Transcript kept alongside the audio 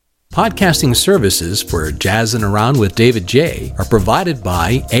Podcasting services for Jazzin Around with David Jaye are provided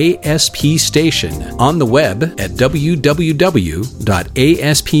by ASP Station on the web at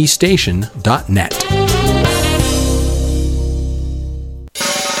www.aspstation.net.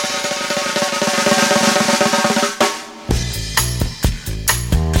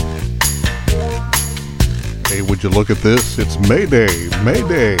 Hey, would you look at this? It's May Day, May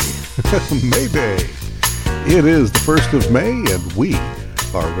Day, May Day. It is the 1st of May, and we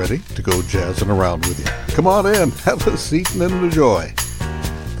are ready to go jazzing around with you. Come on in, have a seat and enjoy.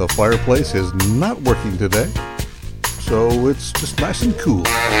 The fireplace is not working today, so it's just nice and cool.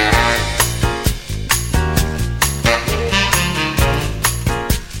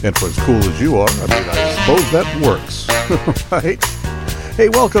 And for as cool as you are, I suppose that works, right? Hey,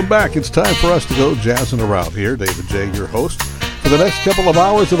 welcome back. It's time for us to go jazzing around here. David Jaye, your host, for the next couple of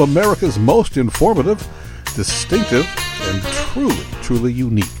hours of America's most informative, distinctive, and truly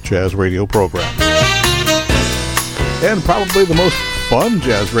unique jazz radio program. And probably the most fun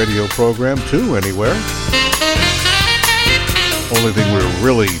jazz radio program, too, anywhere. Only thing we're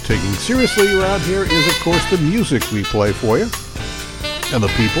really taking seriously around here is, of course, the music we play for you and the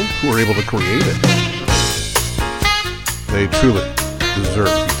people who are able to create it. They truly deserve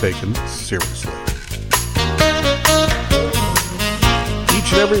to be taken seriously. Each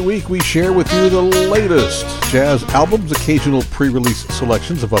and every week we share with you the latest jazz albums, occasional pre-release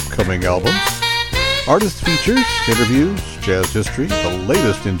selections of upcoming albums, artist features, interviews, jazz history, the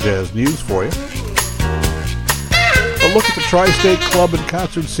latest in jazz news for you. A look at the Tri-State Club and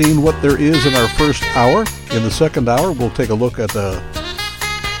concert scene, what there is in our first hour. In the second hour, we'll take a look at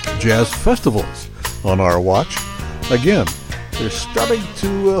jazz festivals on our watch. Again, they're starting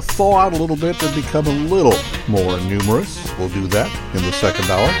to thaw out a little bit and become a little more numerous. We'll do that in the second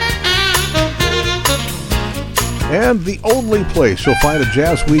hour. And the only place you'll find a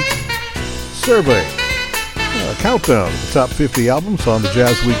JazzWeek survey, a countdown of the top 50 albums on the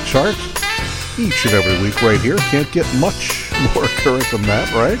JazzWeek chart each and every week right here. Can't get much more current than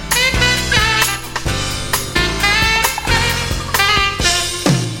that, right?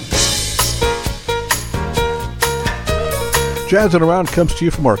 Jazzin Around comes to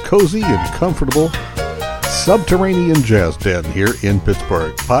you from our cozy and comfortable subterranean jazz den here in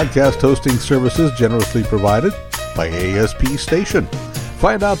Pittsburgh. Podcast hosting services generously provided by ASP Station.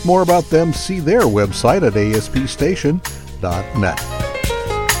 Find out more about them, see their website at aspstation.net.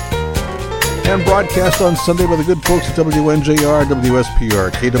 And broadcast on Sunday by the good folks at WNJR,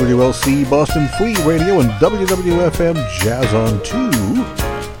 WSPR, KWLC, Boston Free Radio, and WWFM Jazz on 2.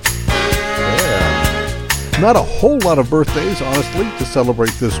 Not a whole lot of birthdays, honestly, to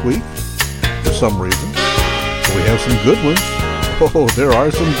celebrate this week, for some reason. But we have some good ones. Oh, there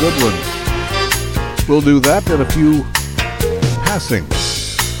are some good ones. We'll do that and a few passings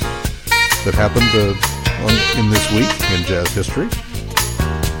that happened in this week in jazz history.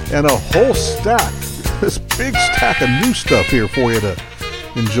 And a whole stack, this big stack of new stuff here for you to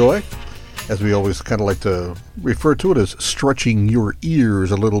enjoy. As we always kind of like to refer to it as stretching your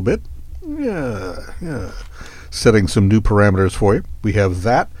ears a little bit. Yeah. Setting some new parameters for you. We have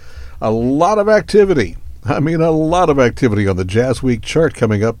that. A lot of activity. A lot of activity on the JazzWeek chart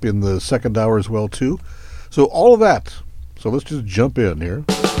coming up in the second hour as well, too. So all of that. So let's just jump in here.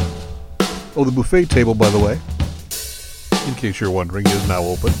 Oh, the buffet table, by the way, in case you're wondering, is now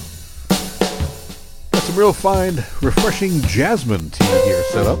open. Got some real fine, refreshing jasmine tea here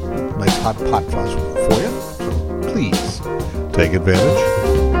set up. Nice hot pot for you. So please take advantage.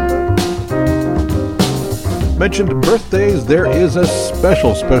 Mentioned birthdays, there is a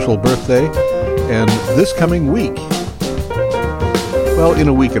special birthday, and this coming week, well, in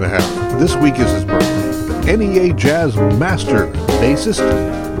a week and a half, this week is his birthday. The NEA Jazz Master bassist,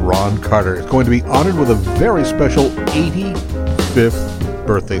 Ron Carter, is going to be honored with a very special 85th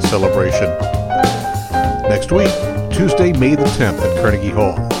birthday celebration next week, Tuesday, May the 10th at Carnegie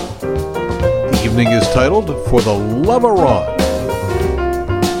Hall. The evening is titled For the Love of Ron,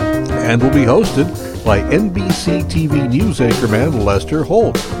 and will be hosted by NBC TV news anchorman Lester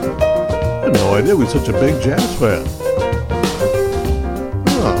Holt. I had no idea he was such a big jazz fan.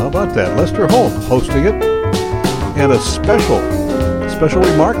 Oh, how about that? Lester Holt hosting it. And a special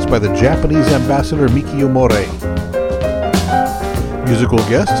remarks by the Japanese ambassador Mikio Mori. Musical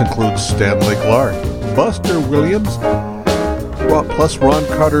guests include Stanley Clarke, Buster Williams, plus Ron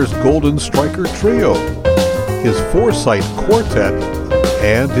Carter's Golden Striker Trio, his Foresight Quartet,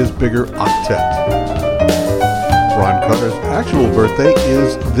 and his bigger octet. Ron Carter's actual birthday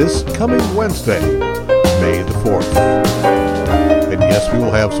is this coming Wednesday, May the 4th. And yes, we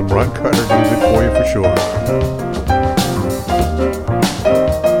will have some Ron Carter music for you for sure.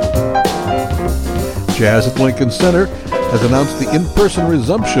 Jazz at Lincoln Center has announced the in-person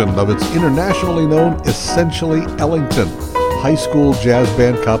resumption of its internationally known Essentially Ellington High School Jazz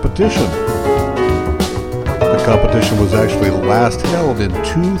Band Competition. The competition was actually last held in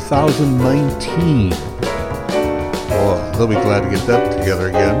 2019. Oh, they'll be glad to get that together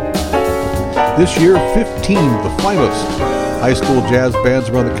again. This year, 15 of the finest high school jazz bands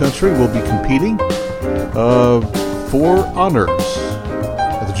around the country will be competing for honors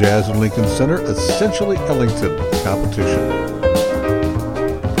at the Jazz at Lincoln Center Essentially Ellington competition.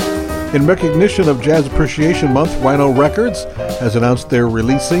 In recognition of Jazz Appreciation Month, Rhino Records has announced they're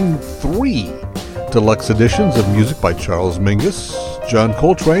releasing 3 deluxe editions of music by Charles Mingus, John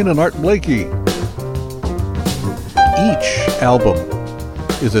Coltrane, and Art Blakey. Each album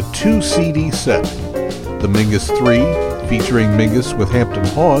is a 2-CD set. The Mingus 3, featuring Mingus with Hampton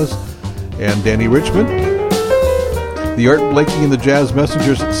Hawes and Danny Richmond. The Art Blakey and the Jazz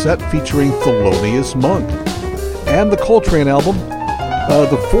Messengers set featuring Thelonious Monk. And the Coltrane album,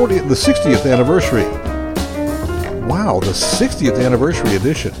 the 60th anniversary. Wow, the 60th anniversary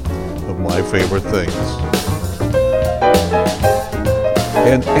edition of My Favorite Things.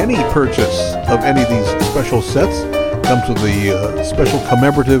 And any purchase of any of these special sets comes with the special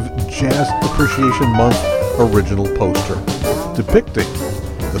commemorative Jazz Appreciation Month original poster depicting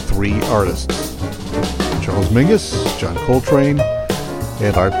the 3 artists, Charles Mingus, John Coltrane,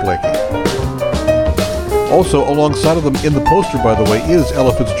 and Art Blakey. Also alongside of them in the poster, by the way, is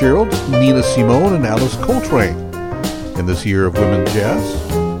Ella Fitzgerald, Nina Simone, and Alice Coltrane in this year of women's jazz.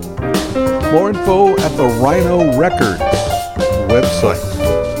 More info at the Rhino Records website.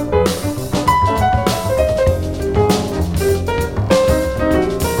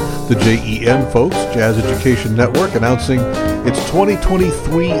 The JEN folks, Jazz Education Network, announcing its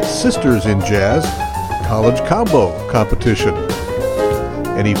 2023 Sisters in Jazz College Combo Competition.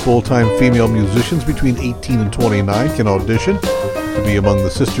 Any full-time female musicians between 18 and 29 can audition to be among the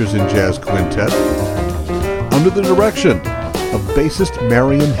Sisters in Jazz Quintet under the direction of bassist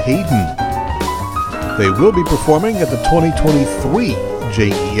Marion Hayden. They will be performing at the 2023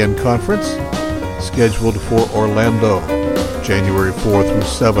 JEN Conference, scheduled for Orlando, January 4 through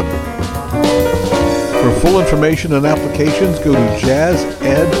 7. For full information and applications, go to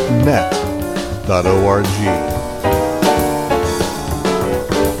jazzednet.org.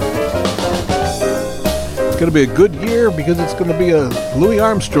 It's going to be a good year because it's going to be a Louis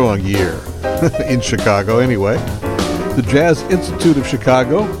Armstrong year, in Chicago anyway. The Jazz Institute of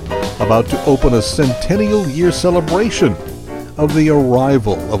Chicago about to open a centennial year celebration of the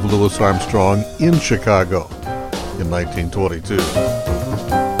arrival of Louis Armstrong in Chicago in 1922.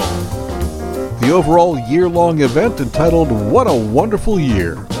 The overall year-long event entitled What a Wonderful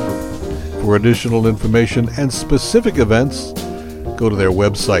Year. For additional information and specific events, go to their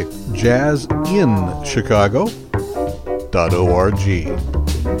website, jazzinchicago.org.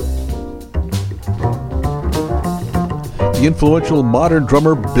 The influential modern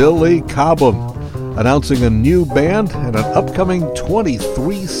drummer Billy Cobham announcing a new band and an upcoming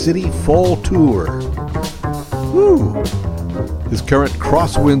 23-city fall tour. Woo! His current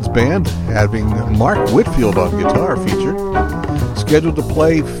Crosswinds band, having Mark Whitfield on guitar, featured, scheduled to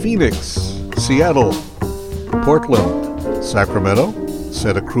play Phoenix, Seattle, Portland, Sacramento,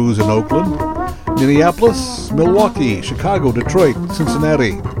 Santa Cruz and Oakland, Minneapolis, Milwaukee, Chicago, Detroit,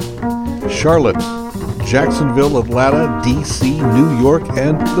 Cincinnati, Charlotte, Jacksonville, Atlanta, D.C., New York,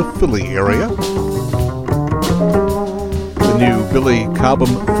 and the Philly area. The new Billy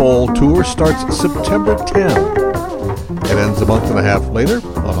Cobham Fall Tour starts September 10 and ends a month and a half later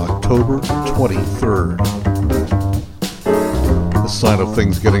on October 23rd. The sign of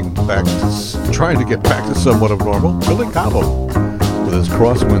things trying to get back to somewhat of normal. Billy Cobham with his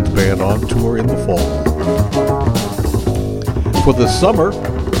Crosswinds band on tour in the fall. For the summer,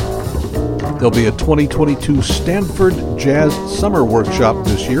 there'll be a 2022 Stanford Jazz Summer Workshop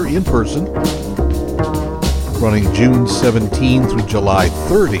this year in person, running June 17 through July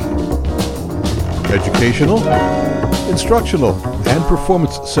 30. Educational, instructional, and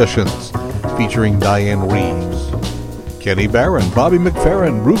performance sessions featuring Diane Reeves, Kenny Barron, Bobby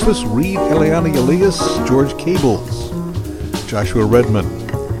McFerrin, Rufus Reed, Eliana Elias, George Cables, Joshua Redman,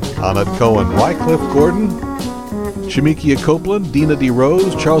 Ahmed Cohen, Wycliffe Gordon, Shamikia Copeland, Dina D.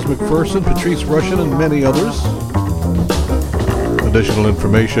 Rose, Charles McPherson, Patrice Rushen, and many others. Additional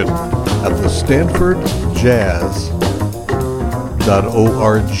information at the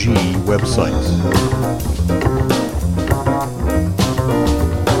StanfordJazz.org website.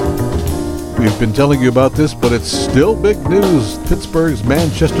 We've been telling you about this, but it's still big news. Pittsburgh's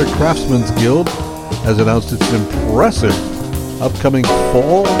Manchester Craftsmen's Guild has announced its impressive upcoming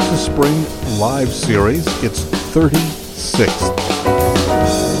Fall to Spring live series. Its 36th.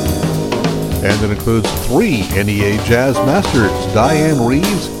 And it includes 3 NEA Jazz Masters, Diane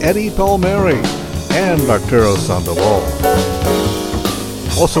Reeves, Eddie Palmieri, and Arturo Sandoval.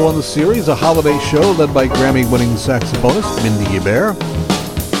 Also on the series, a holiday show led by Grammy-winning saxophonist Mindy Hebert,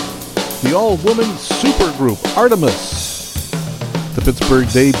 the all-woman supergroup Artemis, the Pittsburgh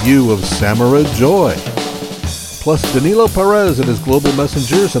debut of Samara Joy, plus Danilo Perez and his Global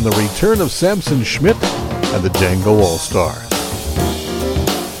Messengers, and the return of Samson Schmidt and the Django All-Stars.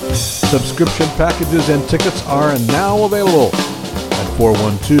 Subscription packages and tickets are now available at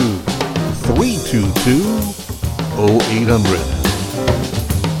 412-322-0800.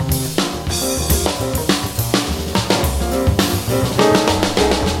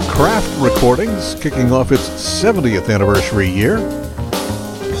 Kraft Recordings kicking off its 70th anniversary year,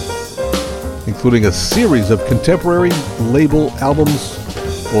 including a series of contemporary label albums.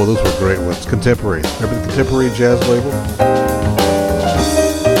 Oh, those were great ones. Contemporary. Remember the contemporary jazz label?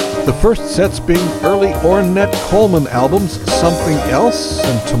 The first sets being early Ornette Coleman albums, Something Else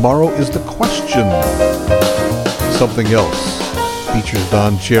and Tomorrow is the Question. Something Else features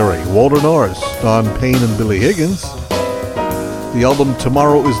Don Cherry, Walter Norris, Don Payne, and Billy Higgins. The album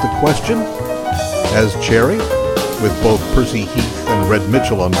Tomorrow is the Question has Cherry, with both Percy Heath and Red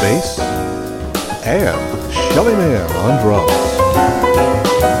Mitchell on bass, and Shelly Manne on drums.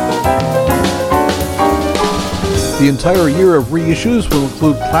 The entire year of reissues will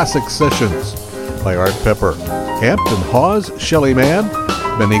include classic sessions by Art Pepper, Hampton Hawes, Shelly Manne,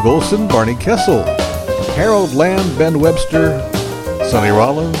 Benny Golson, Barney Kessel, Harold Land, Ben Webster, Sonny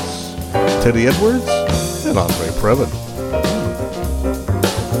Rollins, Teddy Edwards, and Andre Previn.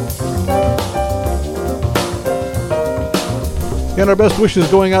 And our best wishes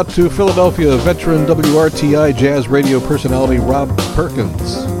going out to Philadelphia veteran WRTI jazz radio personality Rob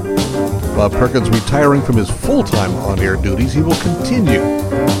Perkins. Bob Perkins retiring from his full-time on-air duties. He will continue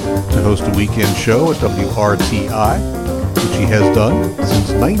to host a weekend show at WRTI, which he has done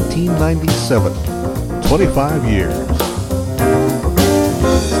since 1997, 25 years.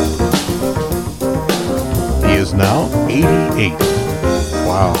 He is now 88.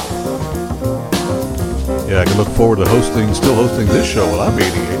 Wow. Yeah, I can look forward to still hosting this show when I'm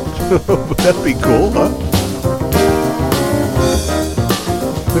 88. Would that be cool, huh?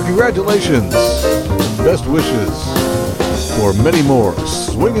 So congratulations and best wishes for many more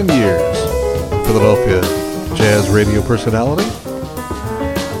swinging years. Philadelphia jazz radio personality,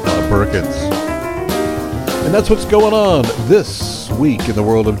 Bob Perkins. And that's what's going on this week in the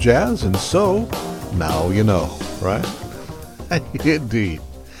world of jazz, and so now you know, right? Indeed.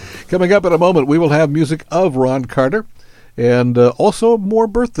 Coming up in a moment, we will have music of Ron Carter, and also more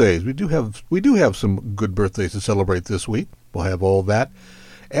birthdays. We do have some good birthdays to celebrate this week. We'll have all that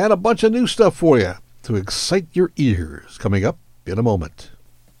and a bunch of new stuff for you to excite your ears. Coming up in a moment.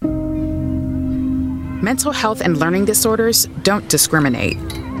 Mental health and learning disorders don't discriminate.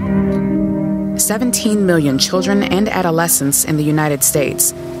 17 million children and adolescents in the United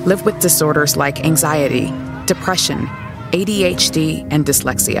States live with disorders like anxiety, depression, ADHD, and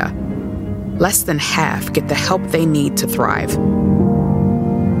dyslexia. Less than half get the help they need to thrive.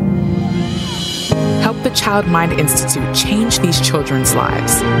 Help the Child Mind Institute change these children's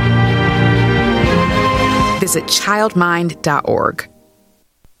lives. Visit childmind.org.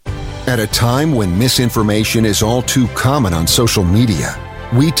 At a time when misinformation is all too common on social media,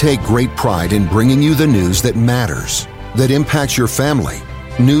 we take great pride in bringing you the news that matters, that impacts your family,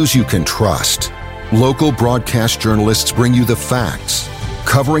 news you can trust. Local broadcast journalists bring you the facts,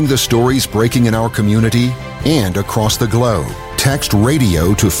 covering the stories breaking in our community and across the globe. Text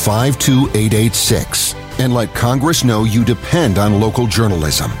radio to 52886 and let Congress know you depend on local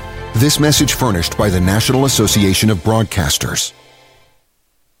journalism. This message furnished by the National Association of Broadcasters.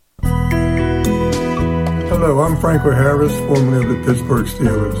 Hello, I'm Franklin Harris, formerly of the Pittsburgh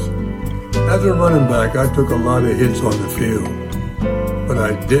Steelers. As a running back, I took a lot of hits on the field, but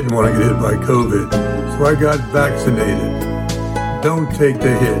I didn't want to get hit by COVID, so I got vaccinated. Don't take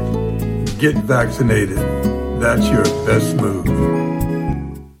the hit. Get vaccinated. That's your best move.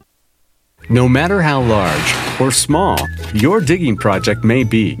 No matter how large or small your digging project may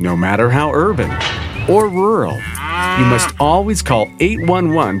be, no matter how urban or rural, you must always call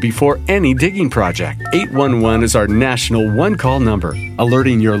 811 before any digging project. 811 is our national one-call number,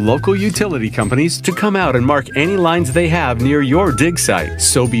 alerting your local utility companies to come out and mark any lines they have near your dig site.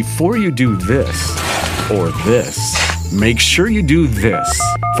 So before you do this or this, make sure you do this.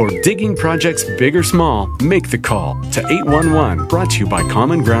 For digging projects big or small, make the call to 811, brought to you by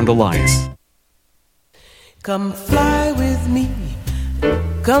Common Ground Alliance. Come fly with me,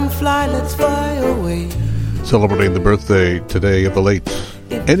 come fly, let's fly away. Celebrating the birthday today of the late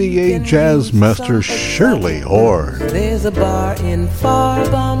NEA jazz master Shirley Horn. There's a bar in far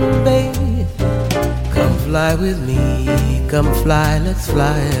Bombay. Come fly with me, come fly, let's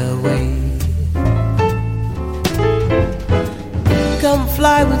fly away. Come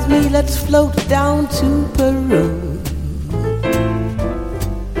fly with me, let's float down to Peru.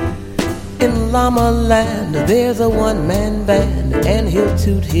 In Llama Land, there's a one-man band, and he'll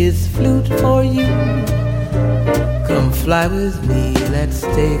toot his flute for you. Come fly with me, let's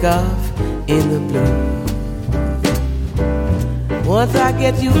take off in the blue. Once I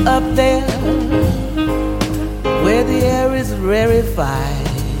get you up there, where the air is rarefied,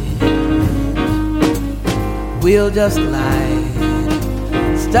 we'll just lie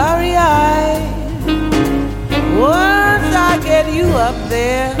starry-eyed. Once I get you up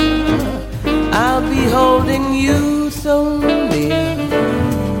there, I'll be holding you so near.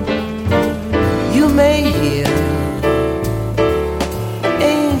 You may hear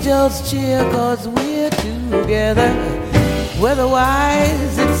angels cheer, 'cause we're together.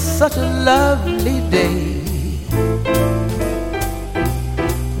 Weatherwise, it's such a lovely day.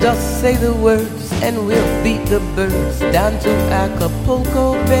 Just say the words and we'll beat the birds down to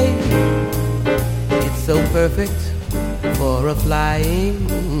Acapulco Bay. It's so perfect for a flying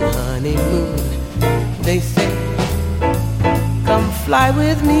honeymoon. They say, come fly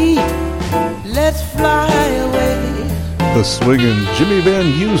with me, let's fly away. The swingin' Jimmy Van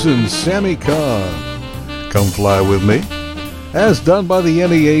Heusen, Sammy Kahn, Come Fly With Me, as done by the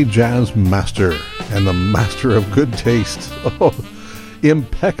NEA Jazz Master and the master of good taste. Oh,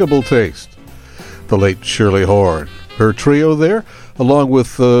 impeccable taste. The late Shirley Horn. Her trio there, along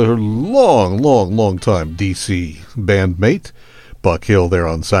with her long time DC bandmate, Buck Hill there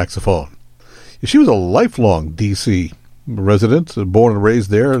on saxophone. She was a lifelong DC resident, born and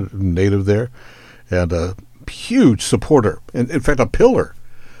raised there, native there, and a huge supporter, and in fact a pillar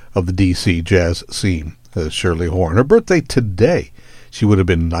of the DC jazz scene, Shirley Horn. Her birthday today, she would have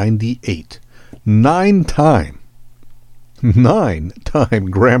been 98. Nine-time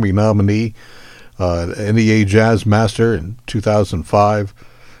Grammy nominee, NEA Jazz Master in 2005.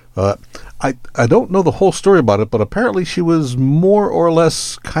 I don't know the whole story about it, but apparently she was more or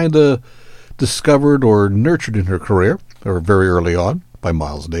less kind of discovered or nurtured in her career, or very early on, by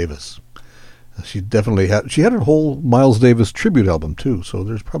Miles Davis. She had a whole Miles Davis tribute album too, so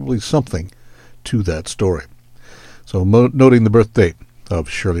there's probably something to that story. So noting the birth date of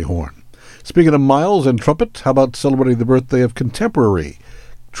Shirley Horn. Speaking of Miles and trumpet, how about celebrating the birthday of contemporary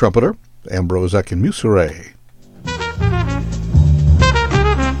trumpeter Ambrose Akinmusire?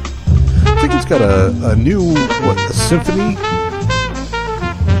 I think he's got a new, a symphony?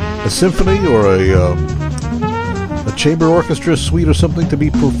 A symphony or a chamber orchestra suite or something to be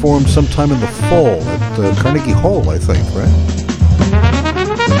performed sometime in the fall at Carnegie Hall, I think, right?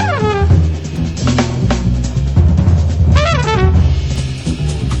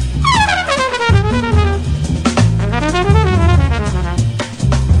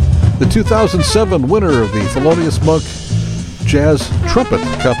 The 2007 winner of the Thelonious Monk Jazz Trumpet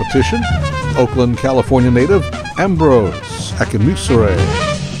Competition, Oakland, California native Ambrose Akinmusire.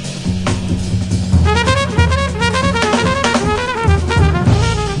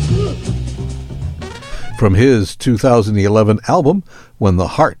 From his 2011 album, When the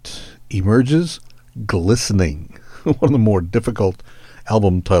Heart Emerges Glistening. One of the more difficult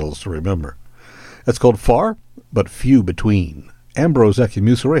album titles to remember. That's called Far But Few Between. Ambrose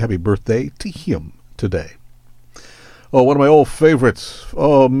Akinmusire, happy birthday to him today. Oh, one of my old favorites.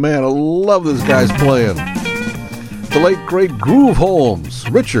 Oh, man, I love this guy's playing. The late, great Groove Holmes,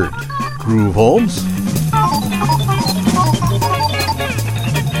 Richard Groove Holmes.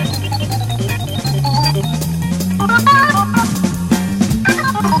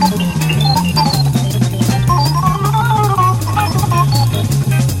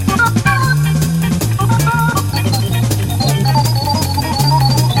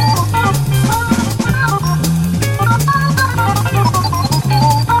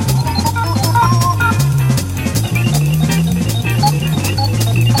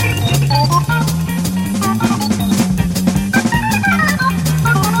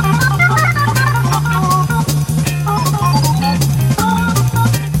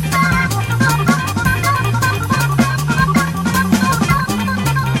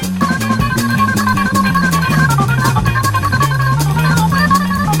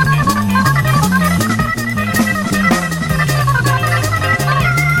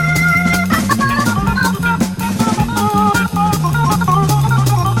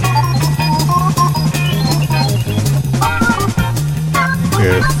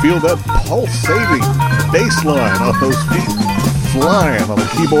 feel that pulsating bass line on those feet flying on the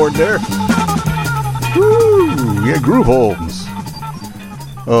keyboard there. Woo! Yeah, Groove Holmes.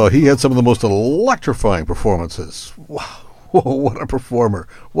 Oh, he had some of the most electrifying performances. Wow, what a performer.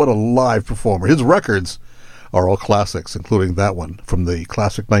 What a live performer. His records are all classics, including that one from the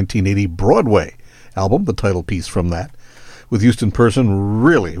classic 1980 Broadway album, the title piece from that, with Houston Person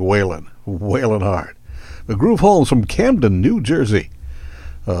really wailing hard. But Groove Holmes from Camden, New Jersey,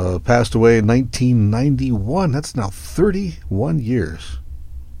 passed away in 1991. That's now 31 years.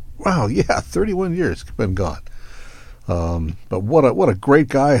 Wow, yeah, 31 years been gone. But what a great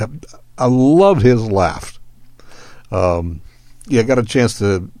guy. I loved his laugh. I got a chance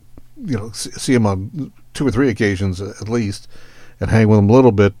to, see him on 2 or 3 occasions at least, and hang with him a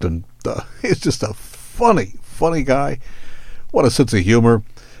little bit. And he's just a funny guy. What a sense of humor.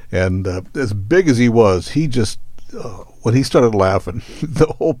 And as big as he was, he just, when he started laughing, the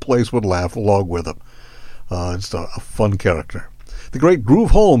whole place would laugh along with him. Just a fun character. The great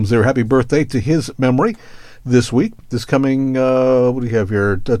Groove Holmes there. Happy birthday to his memory this week. This coming, what do you have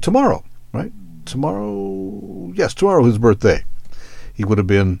here? Tomorrow, right? Tomorrow, yes, tomorrow his birthday. He would have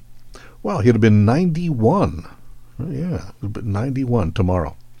been, he'd have been 91. Yeah, 91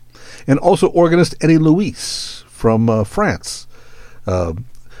 tomorrow. And also organist Eddie Louis from France.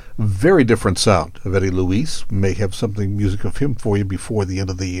 Very different sound of Eddie Louis. May have something music of him for you before the end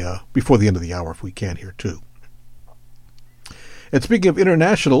of the hour if we can here too. And speaking of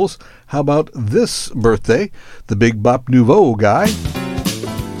internationals, how about this birthday? The big Bop Nouveau guy,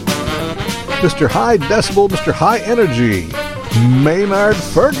 Mr. High Decibel, Mr. High Energy, Maynard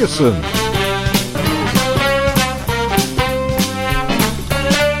Ferguson.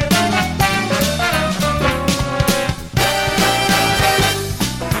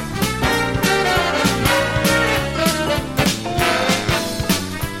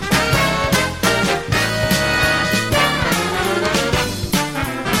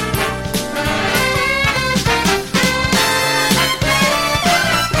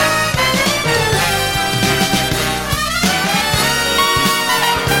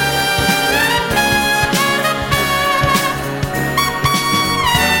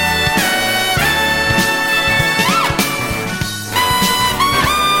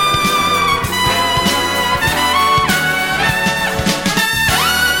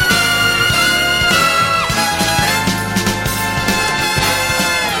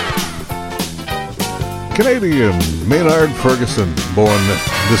 Canadian Maynard Ferguson, born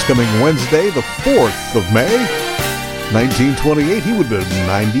this coming Wednesday, the 4th of May, 1928. He would have been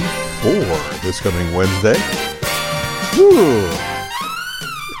 94 this coming Wednesday. Woo!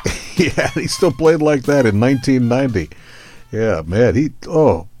 Yeah, he still played like that in 1990. Yeah, man, you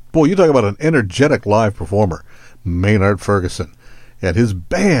talk about an energetic live performer, Maynard Ferguson. And his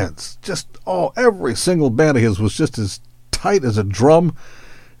bands, every single band of his was just as tight as a drum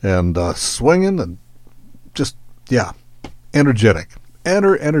and swinging and energetic,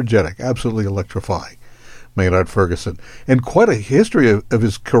 absolutely electrifying. Maynard Ferguson, and quite a history of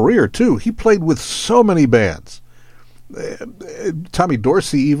his career too. He played with so many bands. Tommy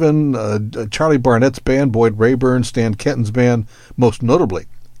Dorsey, even Charlie Barnett's band, Boyd Rayburn, Stan Kenton's band, most notably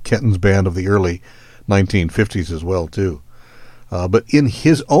Kenton's band of the early 1950s as well too. But in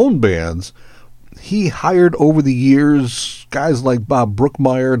his own bands, he hired over the years guys like Bob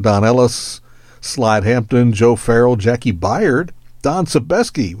Brookmeyer, Don Ellis, Slide Hampton, Joe Farrell, Jackie Byard, Don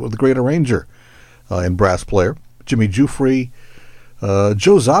Sebesky, the great arranger and brass player, Jimmy Giuffre,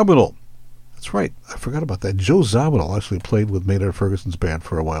 Joe Zawinul. That's right, I forgot about that. Joe Zawinul actually played with Maynard Ferguson's band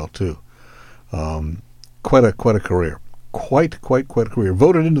for a while too. Quite a career. Quite a career.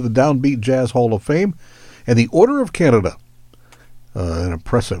 Voted into the Downbeat Jazz Hall of Fame and the Order of Canada. An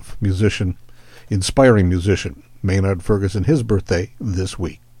impressive musician, inspiring musician, Maynard Ferguson, his birthday this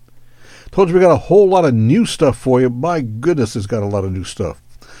week. Told you we got a whole lot of new stuff for you. My goodness, it's got a lot of new stuff.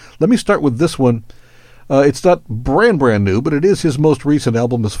 Let me start with this one. It's not brand new, but it is his most recent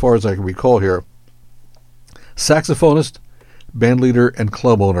album as far as I can recall here. Saxophonist, bandleader, and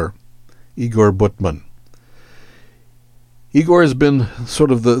club owner, Igor Butman. Igor has been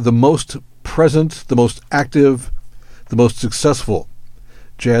sort of the most present, the most active, the most successful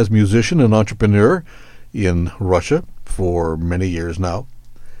jazz musician and entrepreneur in Russia for many years now.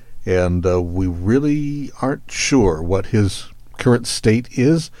 And we really aren't sure what his current state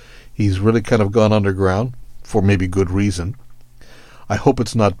is. He's really kind of gone underground for maybe good reason. I hope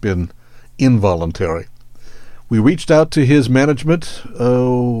it's not been involuntary. We reached out to his management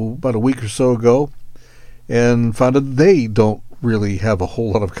about a week or so ago and found that they don't really have a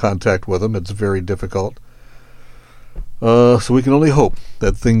whole lot of contact with him. It's very difficult. So we can only hope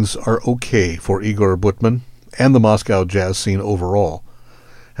that things are okay for Igor Butman and the Moscow jazz scene overall.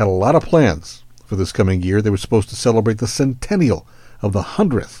 Had a lot of plans for this coming year. They were supposed to celebrate the centennial of the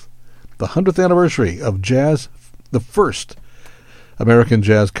 100th anniversary of jazz, the first American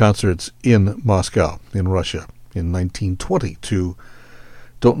jazz concerts in Moscow, in Russia, in 1922.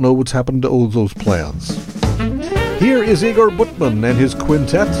 Don't know what's happened to those plans. Here is Igor Butman and his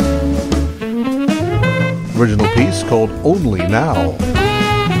quintet. Original piece called Only Now.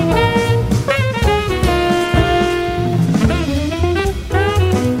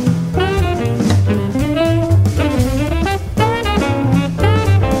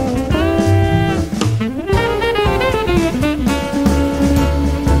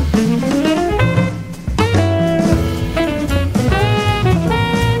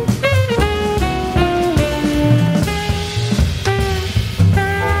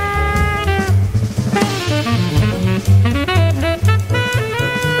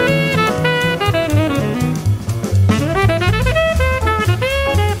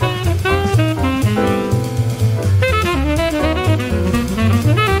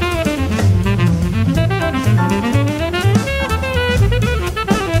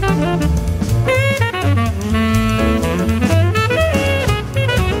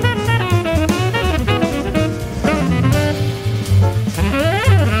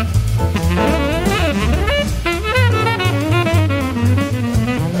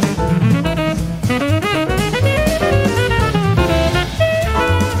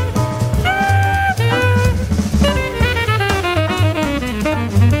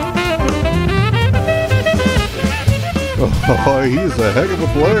 Oh, he's a heck of a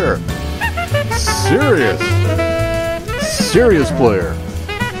player. Serious player.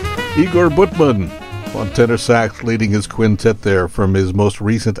 Igor Butman on tenor sax leading his quintet there from his most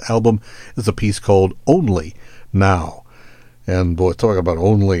recent album is a piece called Only Now. And boy, talk about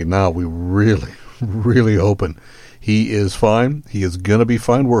Only Now, we really hoping he is fine. He is going to be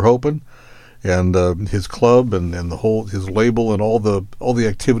fine, we're hoping. And his club and the whole, his label and all the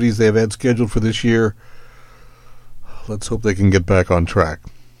activities they have had scheduled for this year, let's hope they can get back on track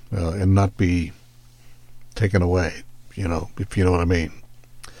and not be taken away, if you know what I mean.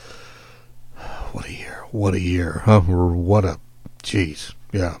 What a year, huh? Geez,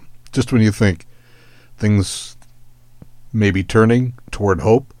 yeah. Just when you think things may be turning toward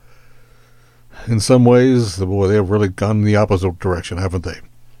hope, in some ways, boy, they've really gone in the opposite direction, haven't they?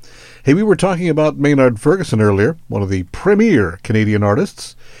 Hey, we were talking about Maynard Ferguson earlier, one of the premier Canadian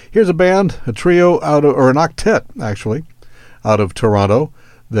artists. Here's a band, a trio or an octet, actually, out of Toronto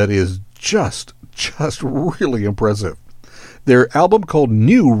that is just really impressive. Their album called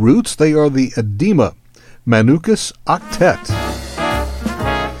New Roots, they are the Edema Manukas Octet.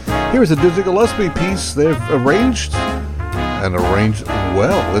 Here's a Dizzy Gillespie piece they've arranged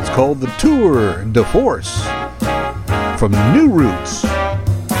well. It's called the Tour de Force from New Roots.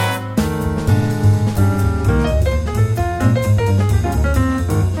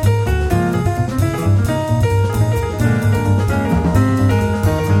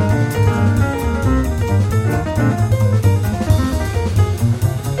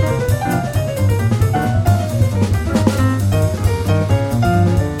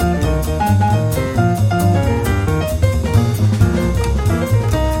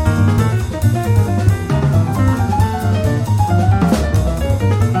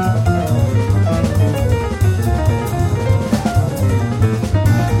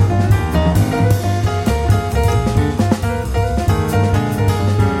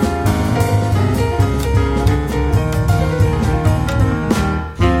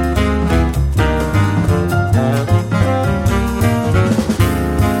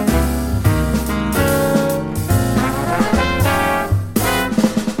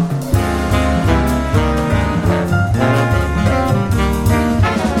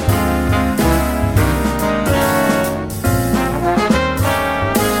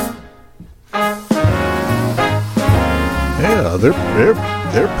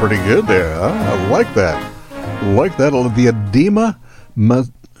 They're pretty good there, huh? I like that. The Edema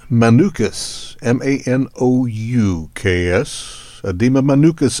Manukas, Manouks, Edema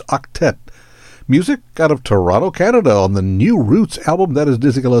Manukas Octet. Music out of Toronto, Canada, on the New Roots album. That is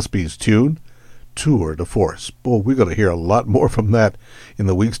Dizzy Gillespie's tune, Tour de Force. Boy, we're going to hear a lot more from that in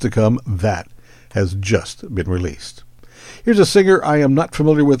the weeks to come. That has just been released. Here's a singer I am not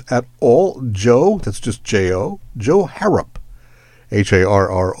familiar with at all. Joe, that's just J-O, Joe Harrop,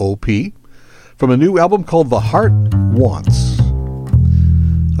 Harrop, from a new album called The Heart Wants.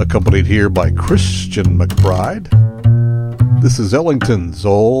 Accompanied here by Christian McBride. This is Ellington's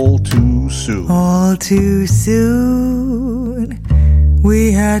All Too Soon. All too soon,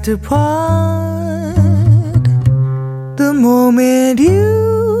 we had to part. The moment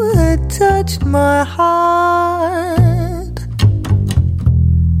you had touched my heart,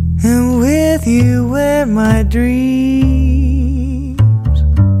 and with you were my dreams.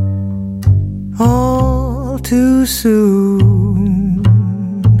 All too soon.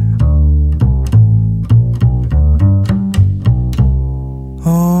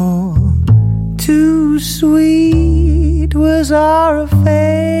 All too sweet was our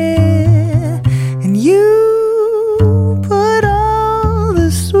affair, and you put all the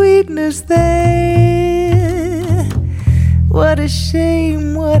sweetness there. What a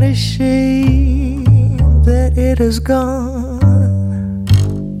shame that it has gone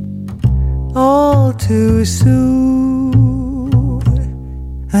all too soon.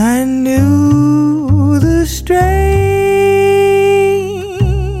 I knew the strange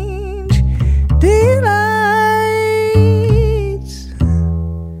delights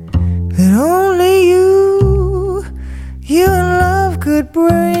that only you and love could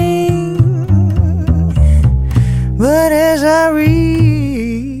bring. But as I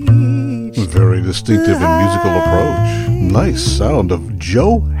reach, very distinctive and musical approach. Nice sound of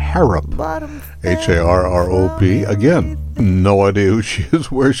Joe Harrop, Harrop. Again, no idea who she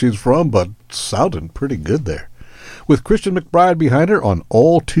is, where she's from, but sounding pretty good there. With Christian McBride behind her on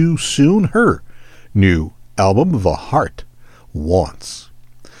All Too Soon, her new album, The Heart Wants.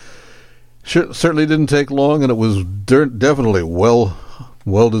 Certainly didn't take long, and it was definitely well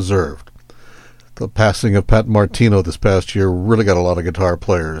deserved. The passing of Pat Martino this past year really got a lot of guitar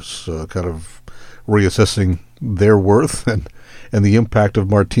players kind of reassessing their worth and the impact of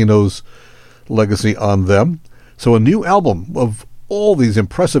Martino's legacy on them. So a new album of all these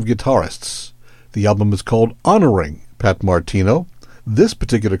impressive guitarists. The album is called Honoring Pat Martino. This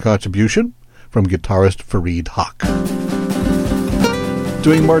particular contribution from guitarist Fareed Haq.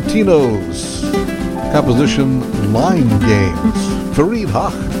 Doing Martino's composition Line Games, Fareed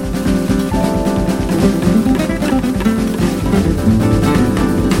Haq.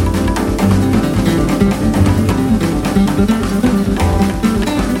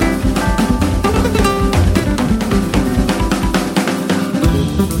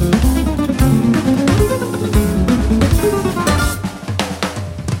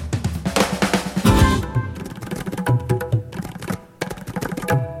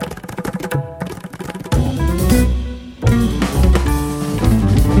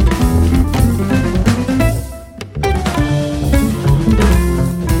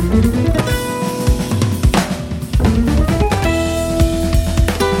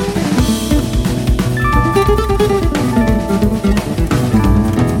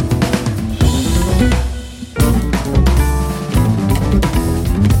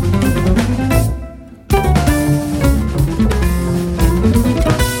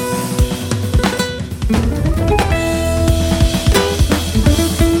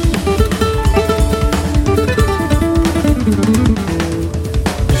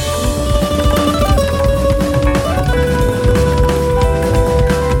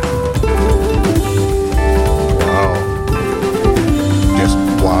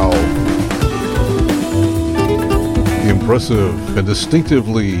 And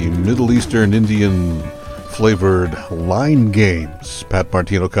distinctively Middle Eastern Indian flavored Line Games, Pat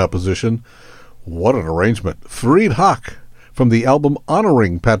Martino composition. What an arrangement. Fareed Haq from the album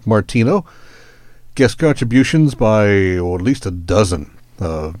Honoring Pat Martino. Guest contributions by at least a dozen.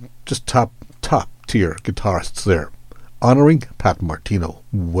 Just top tier guitarists there. Honoring Pat Martino.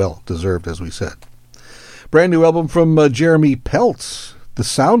 Well deserved, as we said. Brand new album from Jeremy Peltz. The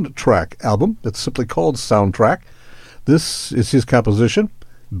Soundtrack album. It's simply called Soundtrack. This is his composition,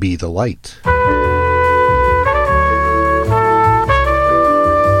 Be the Light.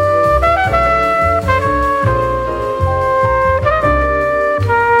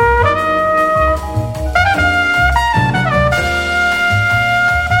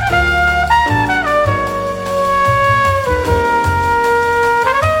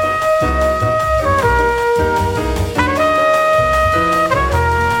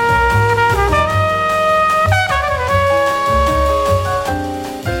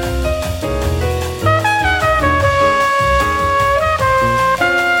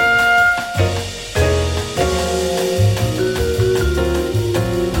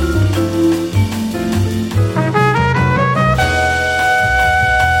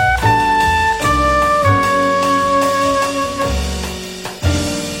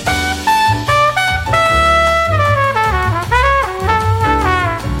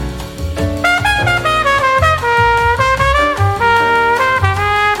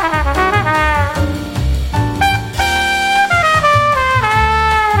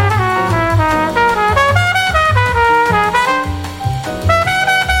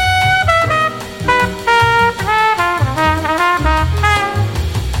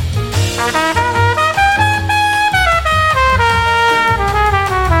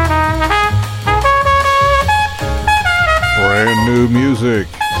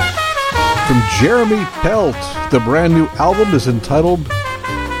 Jeremy Pelt. The brand new album is entitled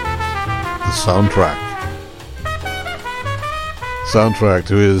The Soundtrack. Soundtrack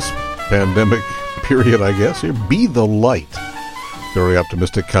to his pandemic period, I guess. Here, Be the Light. Very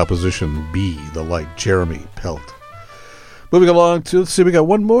optimistic composition, Be the Light, Jeremy Pelt. Moving along to, let's see, we got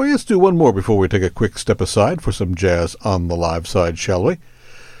one more. Let's do one more before we take a quick step aside for some jazz on the live side, shall we?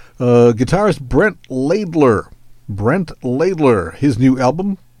 Guitarist Brent Laidler. Brent Laidler, his new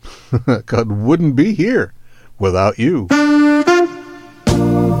album, God, Wouldn't Be Here Without You.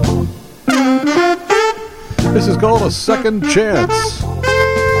 This is called A Second Chance.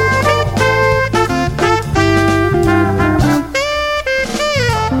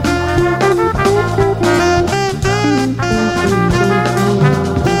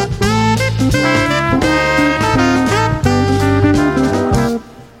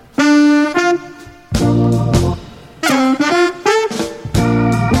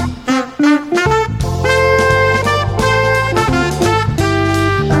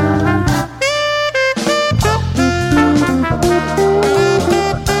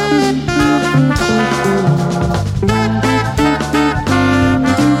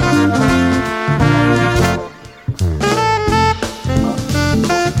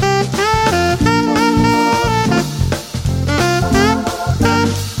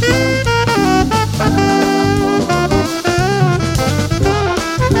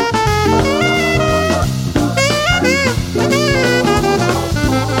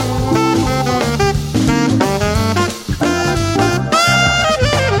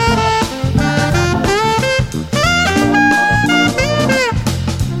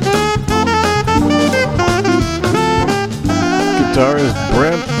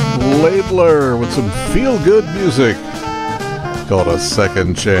 With some feel-good music called A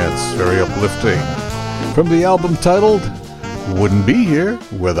Second Chance. Very uplifting. From the album titled Wouldn't Be Here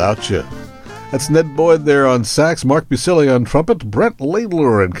Without You. That's Ned Boyd there on sax, Mark Busili on trumpet, Brent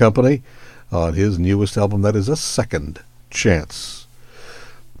Laidler and company on his newest album, that is A Second Chance.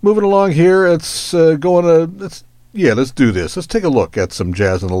 Moving along here, let's do this. Let's take a look at some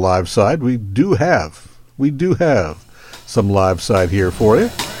jazz on the live side. We do have some live side here for you.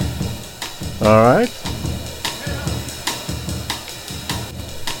 All right.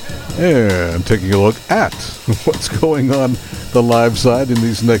 And taking a look at what's going on the live side in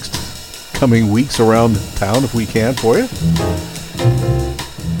these next coming weeks around town, if we can, for you.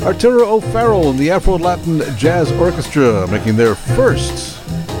 Arturo O'Farrell and the Afro-Latin Jazz Orchestra making their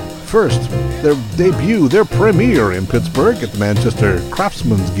their debut, their premiere in Pittsburgh at the Manchester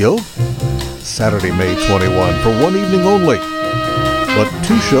Craftsman's Guild, Saturday, May 21, for one evening only. But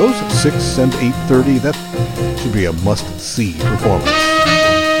two shows, 6 and 8:30, that should be a must-see performance.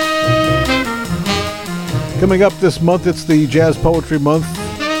 Coming up this month, it's the Jazz Poetry Month.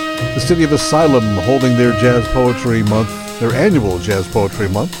 The City of Asylum holding their Jazz Poetry Month, their annual Jazz Poetry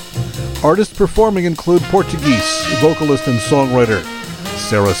Month. Artists performing include Portuguese vocalist and songwriter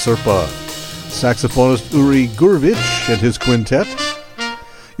Sarah Serpa, saxophonist Uri Gurevich and his quintet,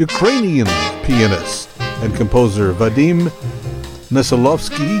 Ukrainian pianist and composer Vadim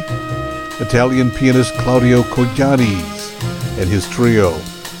Nesilovsky, Italian pianist Claudio Coglianis and his trio,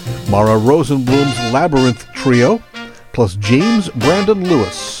 Mara Rosenblum's Labyrinth Trio, plus James Brandon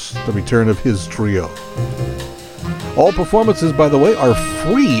Lewis, the return of his trio. All performances, by the way, are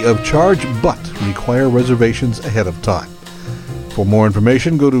free of charge, but require reservations ahead of time. For more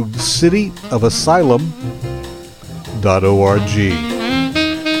information, go to cityofasylum.org.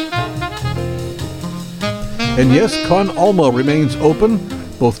 And yes, Con Alma remains open,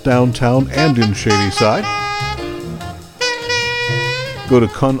 both downtown and in Shadyside. Go to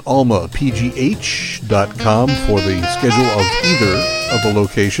conalmapgh.com for the schedule of either of the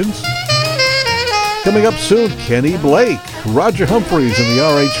locations. Coming up soon, Kenny Blake, Roger Humphreys and the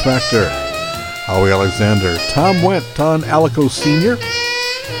RH Factor, Howie Alexander, Tom Wendt, Ton Alico Sr.,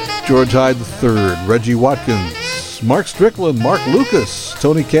 George Hyde III, Reggie Watkins, Mark Strickland, Mark Lucas,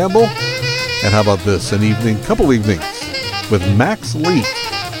 Tony Campbell, and how about this, couple evenings with Max Leak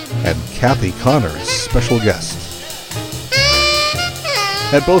and Kathy Connor as special guests.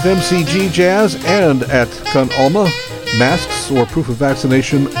 At both MCG Jazz and at Con Alma, masks or proof of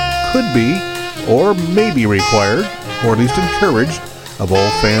vaccination could be or may be required, or at least encouraged, of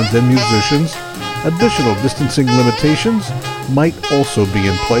all fans and musicians. Additional distancing limitations might also be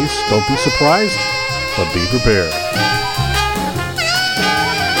in place. Don't be surprised, but be prepared.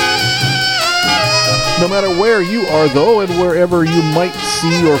 No matter where you are, though, and wherever you might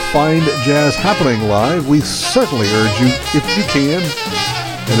see or find jazz happening live, we certainly urge you, if you can,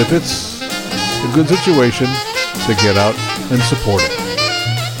 and if it's a good situation, to get out and support it.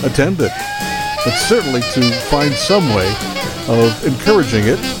 Attend it. but certainly to find some way of encouraging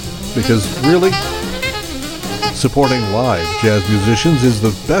it, because really, supporting live jazz musicians is the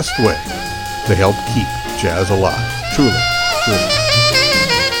best way to help keep jazz alive. Truly.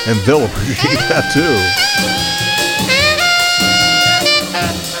 And they'll appreciate that too.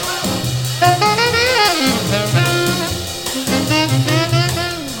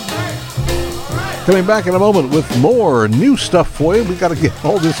 Coming back in a moment with more new stuff for you. We got to get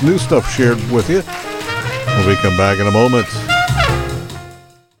all this new stuff shared with you when we come back in a moment.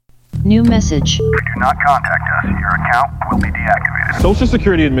 New message. Do not contact us. Your account will be deactivated. Social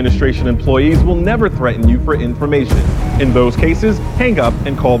Security Administration employees will never threaten you for information. In those cases, hang up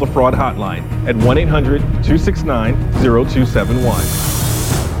and call the fraud hotline at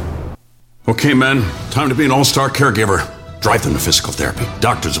 1-800-269-0271. Okay, men, time to be an all-star caregiver. Drive them to physical therapy,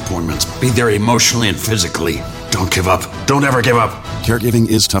 doctor's appointments. Be there emotionally and physically. Don't give up. Don't ever give up. Caregiving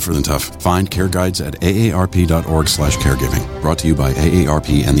is tougher than tough. Find care guides at aarp.org/caregiving. Brought to you by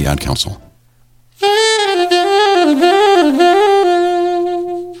AARP and the Ad Council.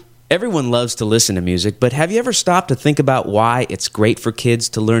 Everyone loves to listen to music, but have you ever stopped to think about why it's great for kids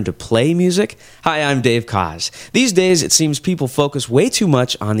to learn to play music? Hi, I'm Dave Koz. These days, it seems people focus way too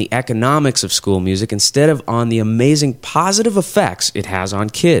much on the economics of school music instead of on the amazing positive effects it has on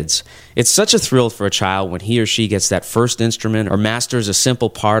kids. It's such a thrill for a child when he or she gets that first instrument or masters a simple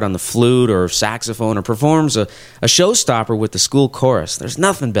part on the flute or saxophone or performs a showstopper with the school chorus. There's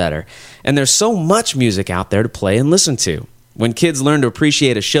nothing better. And there's so much music out there to play and listen to. When kids learn to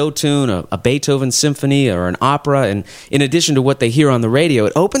appreciate a show tune, a Beethoven symphony, or an opera, and in addition to what they hear on the radio,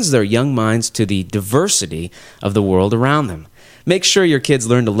 it opens their young minds to the diversity of the world around them. Make sure your kids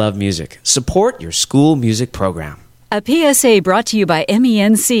learn to love music. Support your school music program. A PSA brought to you by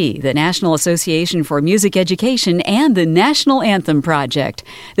MENC, the National Association for Music Education, and the National Anthem Project,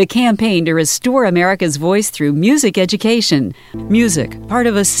 the campaign to restore America's voice through music education. Music, part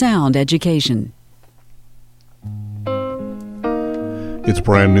of a sound education. It's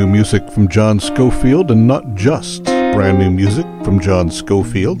brand new music from John Scofield, and not just brand new music from John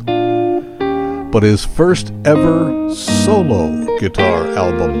Scofield, but his first ever solo guitar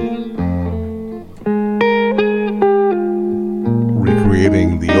album,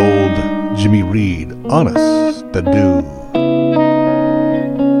 recreating the old Jimmy Reed, Honest to Do.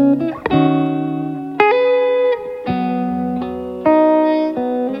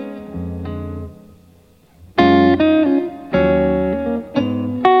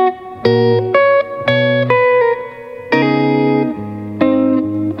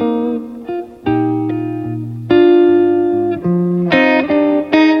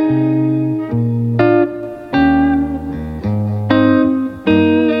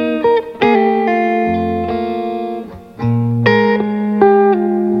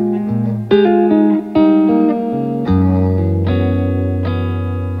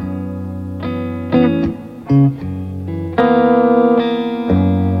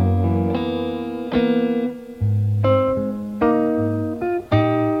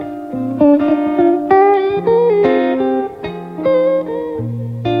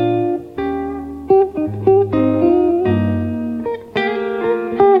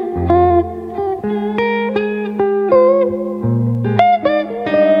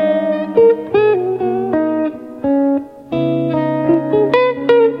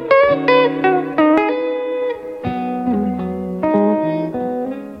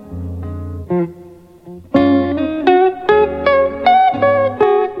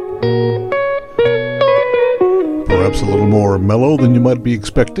 Mellow than you might be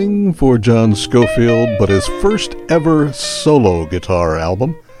expecting for John Scofield, but his first ever solo guitar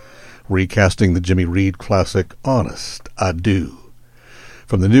album, recasting the Jimmy Reed classic Honest I Do.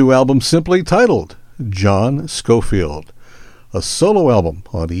 From the new album simply titled John Scofield, a solo album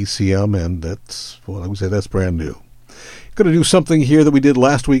on ECM, and that's brand new. Going to do something here that we did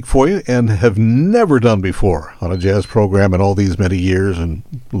last week for you and have never done before on a jazz program in all these many years and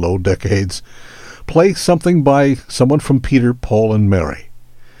low decades. Play something by someone from Peter, Paul, and Mary.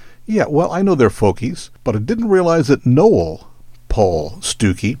 Yeah, well, I know they're folkies, but I didn't realize that Noel Paul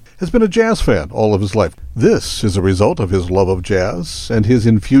Stuckey has been a jazz fan all of his life. This is a result of his love of jazz and his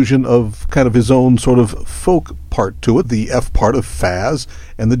infusion of kind of his own sort of folk part to it, the F part of Faz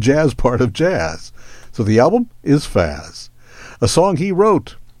and the jazz part of jazz. So the album is Faz, a song he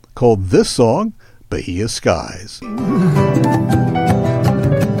wrote called this song, Bahia Skies.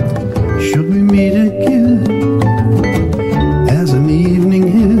 Should we meet again as an evening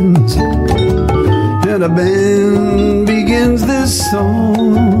ends and a band begins this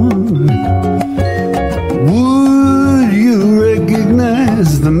song? Would you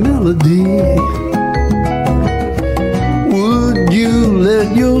recognize the melody?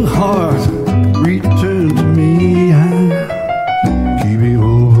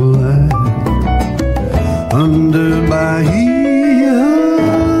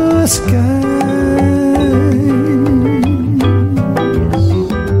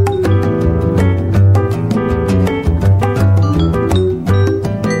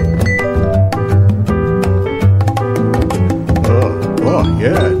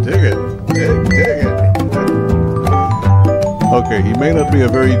 Jaye. He may not be a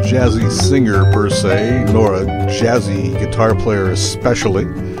very jazzy singer per se, nor a jazzy guitar player especially,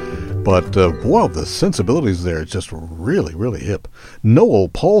 but wow, the sensibilities there, it's just really, really hip. Noel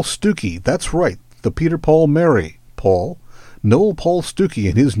Paul Stuckey, that's right, the Peter Paul Mary Paul. Noel Paul Stuckey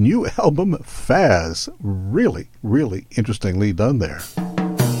and his new album, Faz. Really, really interestingly done there.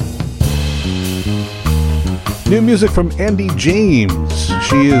 New music from Andy James.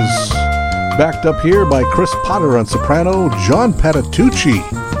 She is backed up here by Chris Potter on soprano, John Patitucci,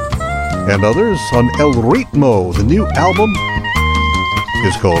 and others on El Ritmo. The new album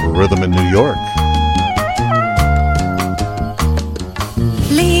is called Rhythm in New York.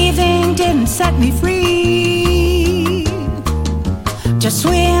 Leaving didn't set me free, just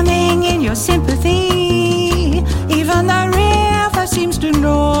swimming in your sympathy. Even the river seems to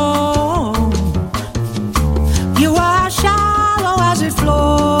know you are shallow as it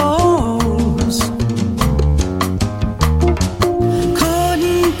flows.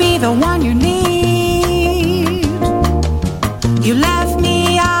 Couldn't be the one you need. You left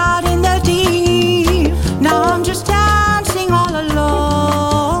me out in the deep. Now I'm just dancing all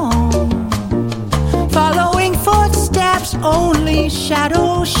alone, following footsteps only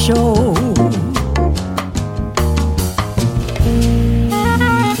shadows show.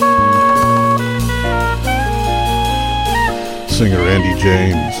 Singer Andy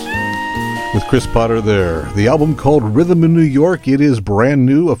James with Chris Potter there. The album called Rhythm in New York. It is brand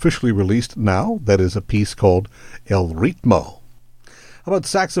new, officially released now. That is a piece called El Ritmo. How about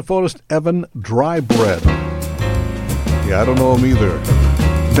saxophonist Evan Drybread? Yeah, I don't know him either.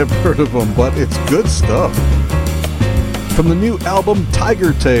 Never heard of him, but it's good stuff. From the new album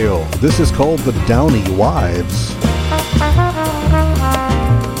Tiger Tail, this is called The Downey Wives.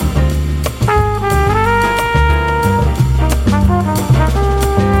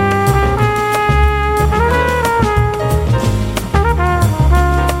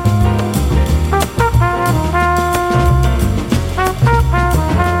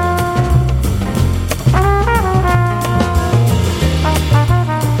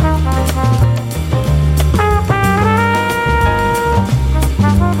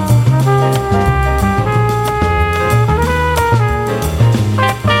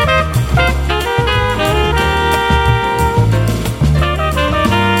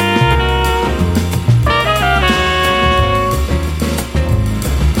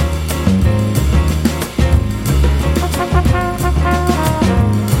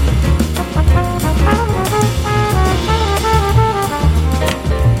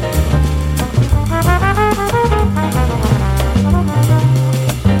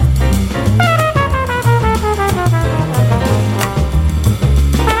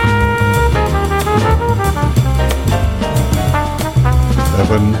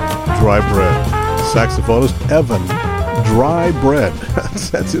 Saxophonist Evan Drybread.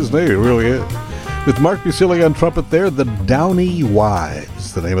 That's his name, it really is. With Mark Busili on trumpet there, The Downey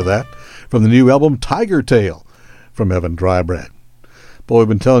Wives, the name of that, from the new album Tiger Tail from Evan Drybread. Boy, we've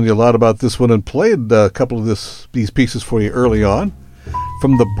been telling you a lot about this one and played a couple of these pieces for you early on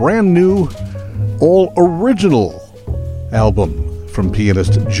from the brand new all original album from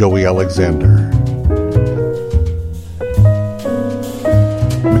pianist Joey Alexander.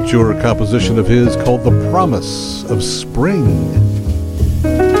 Mature composition of his called The Promise of Spring.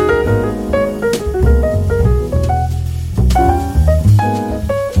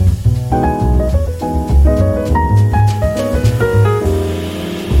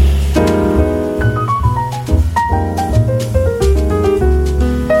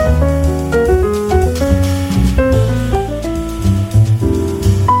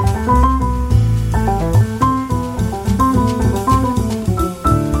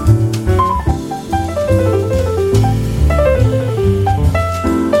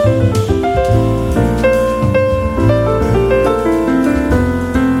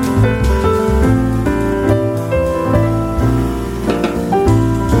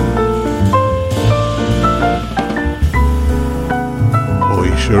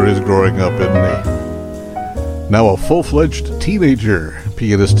 Now a full-fledged teenager,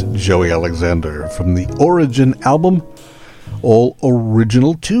 pianist Joey Alexander, from the Origin album, all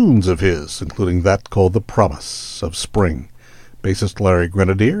original tunes of his, including that called The Promise of Spring. Bassist Larry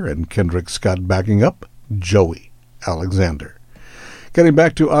Grenadier and Kendrick Scott backing up, Joey Alexander. Getting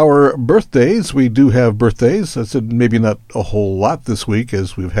back to our birthdays, we do have birthdays. I said maybe not a whole lot this week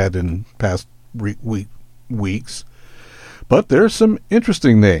as we've had in past weeks, but there's some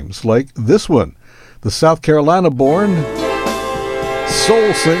interesting names, like this one. The South Carolina-born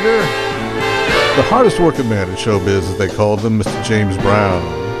soul singer, the hardest working man in showbiz, as they called him, Mr. James Brown,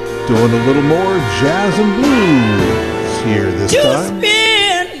 doing a little more jazz and blues. year this to time.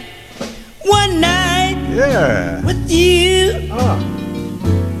 spend one night with you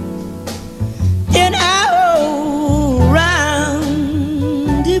in our rendezvous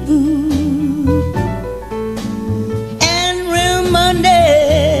and reminisce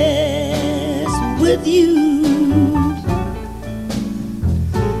with you.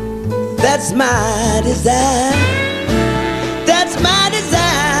 That's my desire. That's my desire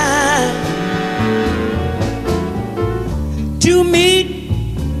to meet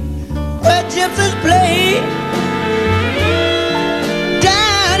where gypsies play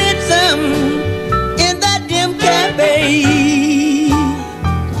down in that dim cafe.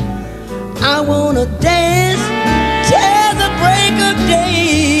 I wanna dance till the break of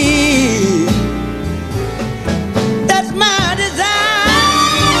day. That's my desire,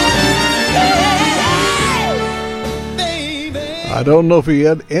 I don't know if he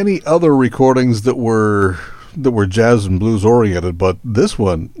had any other recordings that were jazz and blues oriented, but this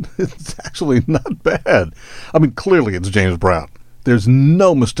one, it's actually not bad. I mean, clearly it's James Brown. There's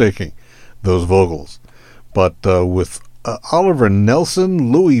no mistaking those vocals. But with Oliver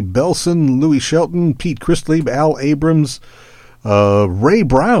Nelson, Louis Belson, Louis Shelton, Pete Christley, Al Abrams, Ray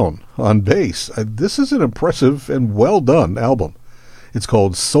Brown on bass. This is an impressive and well done album. It's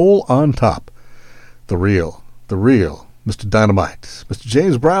called Soul on Top. The real Mr. Dynamite, Mr.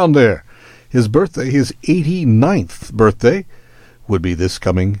 James Brown there. His birthday, his 89th birthday, would have been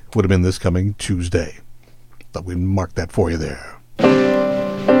this coming Tuesday. Thought we'd mark that for you there. The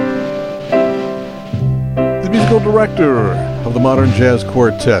musical director of the Modern Jazz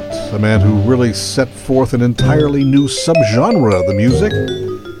Quartet, a man who really set forth an entirely new subgenre of the music,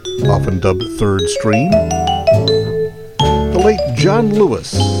 often dubbed third stream. The late John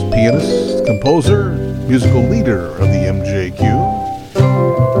Lewis, pianist, composer, musical leader of the MJQ.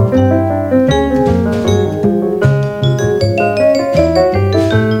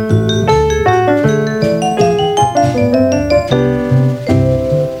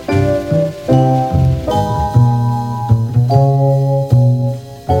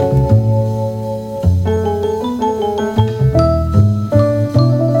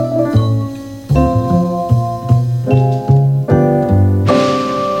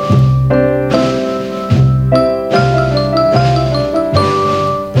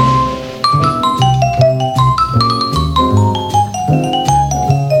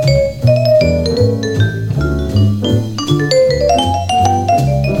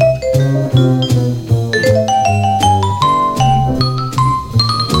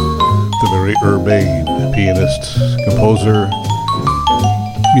 Composer,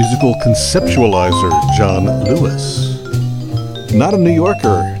 musical conceptualizer John Lewis. Not a New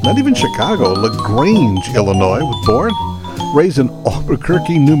Yorker, not even Chicago, LaGrange, Illinois, was born. Raised in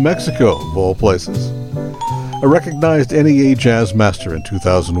Albuquerque, New Mexico, of all places. A recognized NEA jazz master in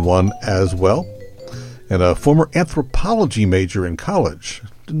 2001 as well. And a former anthropology major in college.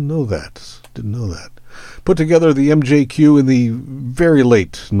 Didn't know that. Put together the MJQ in the very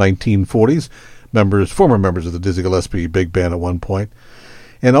late 1940s. Former members of the Dizzy Gillespie Big Band at one point,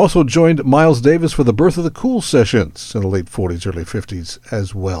 and also joined Miles Davis for the Birth of the Cool sessions in the late 40s, early 50s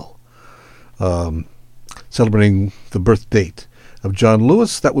as well. Celebrating the birth date of John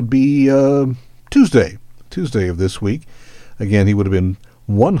Lewis, that would be Tuesday of this week. Again, he would have been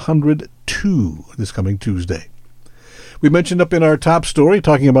 102 this coming Tuesday. We mentioned up in our top story,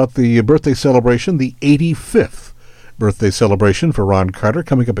 talking about the birthday celebration, the 85th birthday celebration for Ron Carter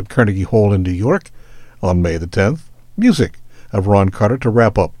coming up at Carnegie Hall in New York on May the 10th. Music of Ron Carter to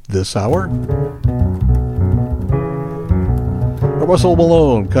wrap up this hour. A Russell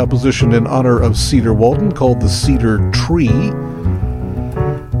Malone composition in honor of Cedar Walton called the Cedar Tree.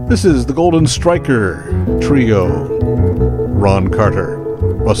 This is the Golden Striker Trio. Ron Carter,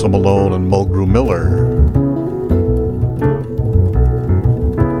 Russell Malone, and Mulgrew Miller.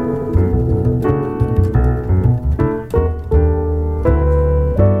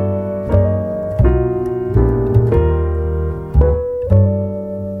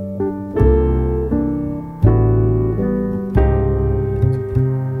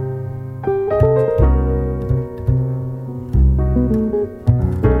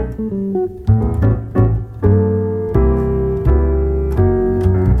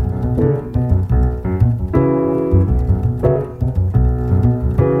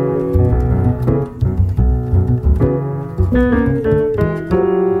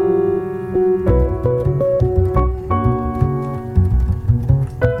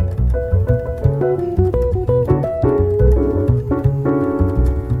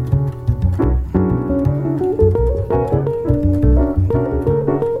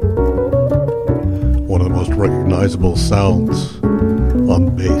 recognizable sounds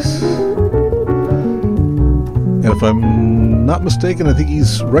on bass. And if I'm not mistaken, I think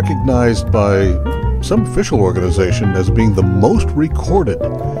he's recognized by some official organization as being the most recorded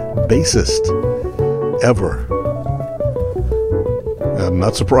bassist ever.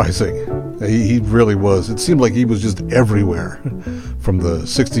 Not surprising. He really was. It seemed like he was just everywhere from the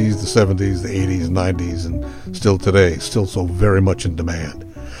 60s, the 70s, the 80s, 90s, and still today, still so very much in demand.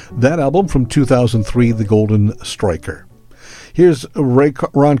 That album from 2003, The Golden Striker. Here's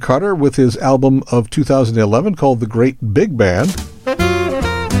Ron Carter with his album of 2011 called The Great Big Band.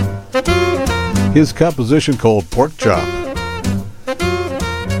 His composition called Pork Chop.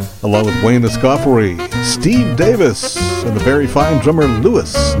 Along with Wayne Escoffery, Steve Davis, and the very fine drummer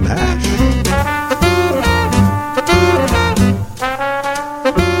Louis Nash.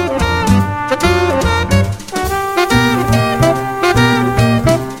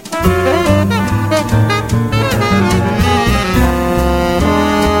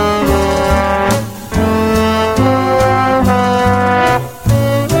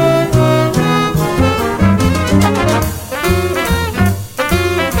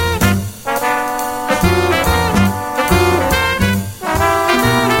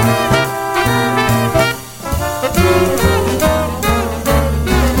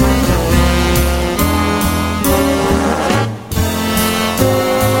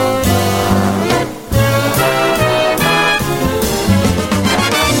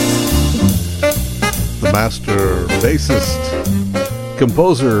 Bassist,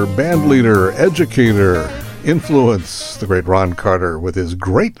 composer, bandleader, educator, influence, the great Ron Carter with his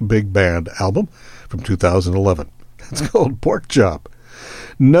Great Big Band album from 2011. It's called Pork Chop.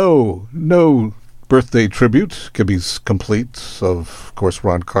 No birthday tribute can be complete of course,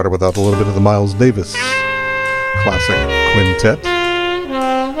 Ron Carter without a little bit of the Miles Davis classic quintet.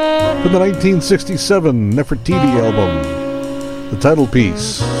 From the 1967 Nefertiti album, the title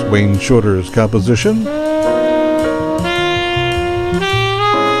piece, Wayne Shorter's composition.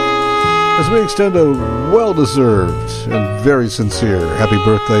 As we extend a well-deserved and very sincere happy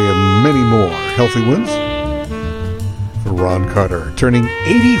birthday and many more healthy ones for Ron Carter, turning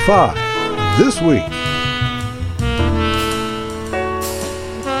 85 this week.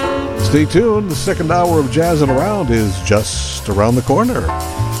 Stay tuned. The second hour of Jazzin' Around is just around the corner.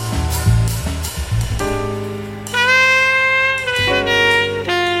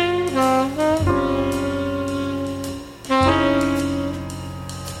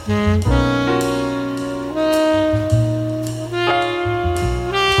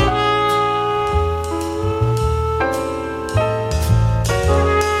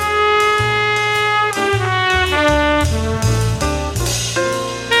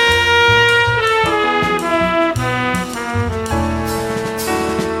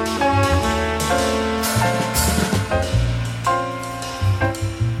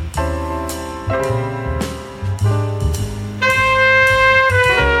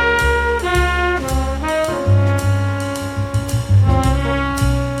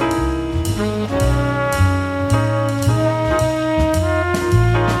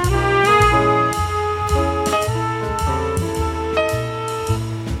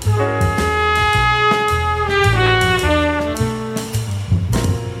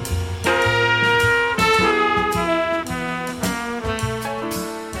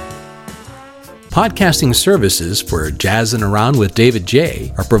 Podcasting services for Jazzin' Around with David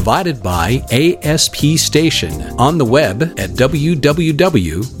Jaye are provided by ASP Station on the web at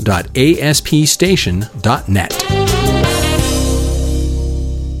www.aspstation.net.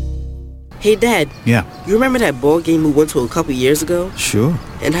 Hey, Dad. Yeah. You remember that ball game we went to a couple years ago? Sure.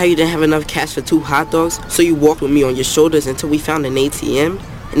 And how you didn't have enough cash for 2 hot dogs, so you walked with me on your shoulders until we found an ATM?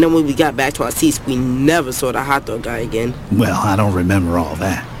 And then when we got back to our seats, we never saw the hot dog guy again. Well, I don't remember all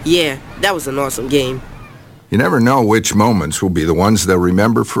that. Yeah, that was an awesome game. You never know which moments will be the ones they'll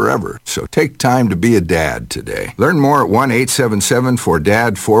remember forever. So take time to be a dad today. Learn more at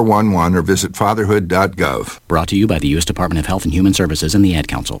 1-877-4DAD-411 or visit fatherhood.gov. Brought to you by the U.S. Department of Health and Human Services and the Ad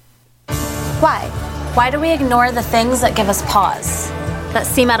Council. Why? Why do we ignore the things that give us pause, that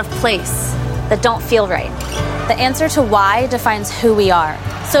seem out of place, that don't feel right? The answer to why defines who we are.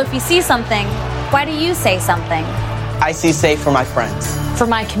 So if you see something, why do you say something? I see safe for my friends. For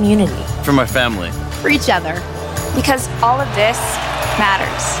my community. For my family. For each other. Because all of this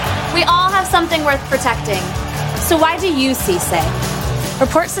matters. We all have something worth protecting. So why do you see safe?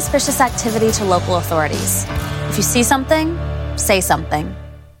 Report suspicious activity to local authorities. If you see something, say something.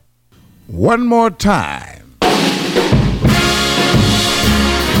 One more time.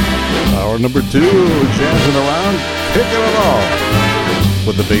 Hour number 2, Jazzin' Around, kicking it off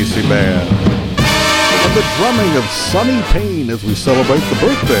with the Basie Band. and the drumming of Sonny Payne as we celebrate the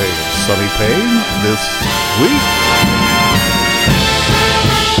birthday of Sonny Payne this week.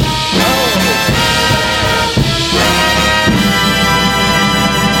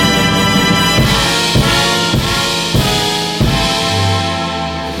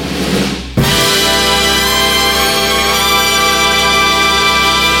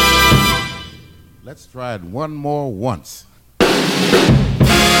 Let's try it one more once.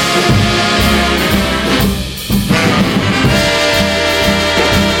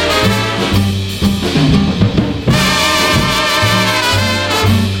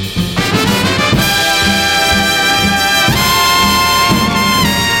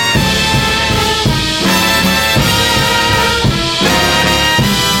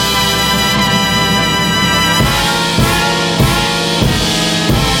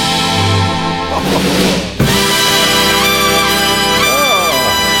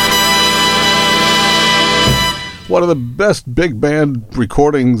 One of the best big band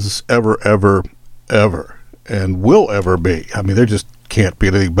recordings ever, and will ever be. I mean, there just can't be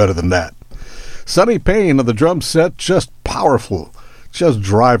anything better than that. Sonny Payne on the drum set, just powerful, just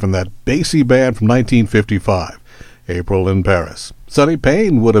driving that bassy band from 1955, April in Paris. Sonny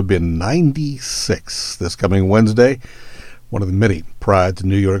Payne would have been 96 this coming Wednesday, one of the many prides in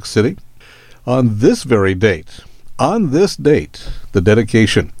New York City. On this very date, the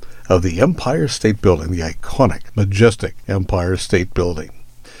dedication of the Empire State Building, the iconic, majestic Empire State Building.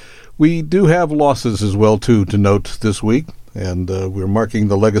 We do have losses as well, too, to note this week, and we're marking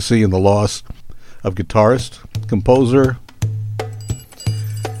the legacy and the loss of guitarist, composer,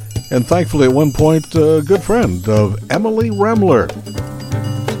 and thankfully at one point a good friend of Emily Remler.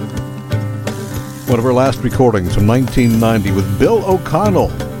 One of her last recordings from 1990 with Bill O'Connell,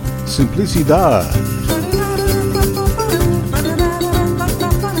 Simplicidad.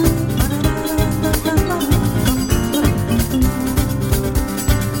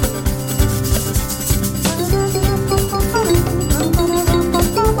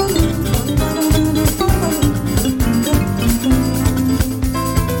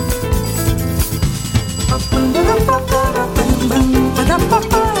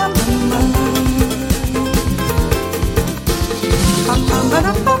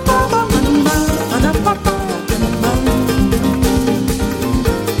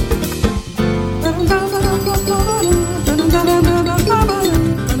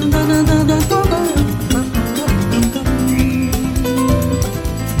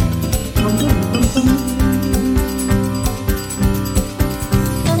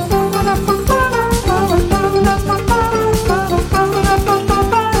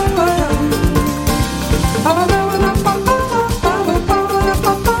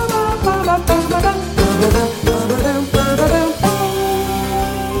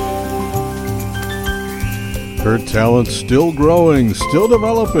 Her talent still growing, still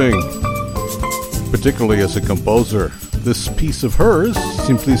developing, particularly as a composer. This piece of hers,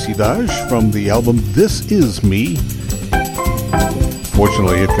 Simplicidad, from the album This Is Me.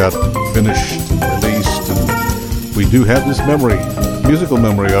 Fortunately, it got finished and released, and we do have this memory, musical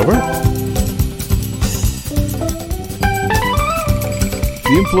memory of her.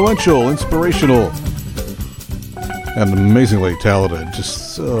 The influential, inspirational, and amazingly talented.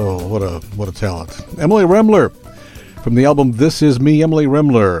 Just what a talent. Emily Remler from the album This Is Me. Emily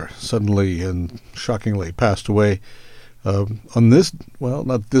Remler suddenly and shockingly passed away on this, well,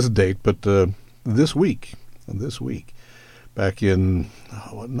 not this date, but this week. Back in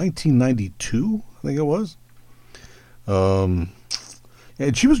 1992, I think it was. And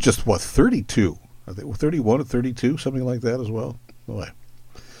she was just 32? I think 31 or 32, something like that as well. Boy.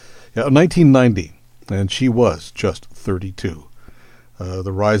 Yeah, 1990. And she was just 32.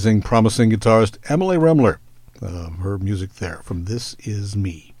 The rising, promising guitarist Emily Remler. Her music there from This Is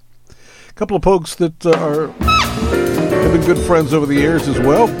Me. A couple of folks that have been good friends over the years as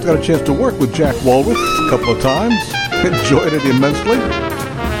well. Got a chance to work with Jack Walworth a couple of times. Enjoyed it immensely.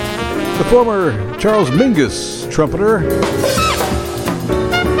 The former Charles Mingus trumpeter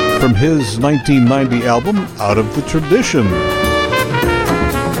from his 1990 album Out of the Tradition.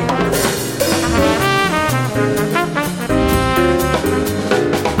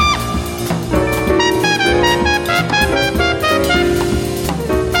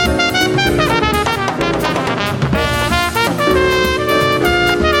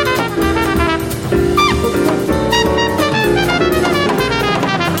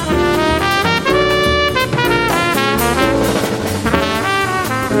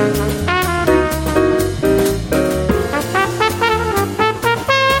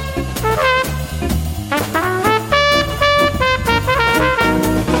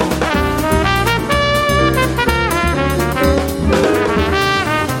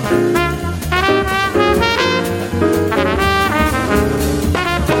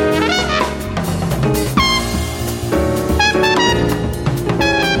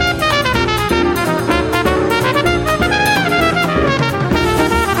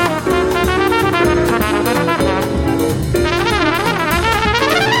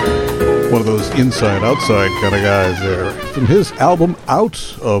 One of those inside-outside kind of guys there. From his album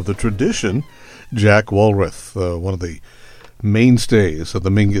Out of the Tradition, Jack Walrath, one of the mainstays of the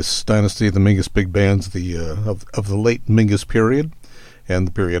Mingus dynasty, the Mingus big bands of the late Mingus period, and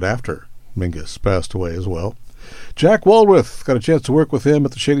the period after Mingus passed away as well. Jack Walrath, got a chance to work with him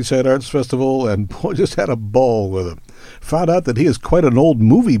at the Shadyside Arts Festival, and boy, just had a ball with him. Found out that he is quite an old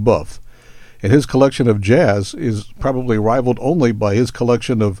movie buff, and his collection of jazz is probably rivaled only by his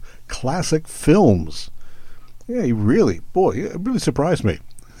collection of classic films. Yeah, he really surprised me.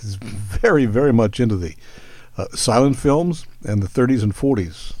 He's very, very much into the silent films and the 30s and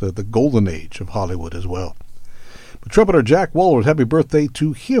 40s, the golden age of Hollywood as well. But trumpeter Jack Walrath, happy birthday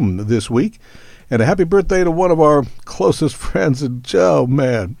to him this week. And a happy birthday to one of our closest friends. And oh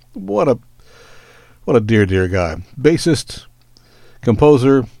man, what a dear, dear guy. Bassist,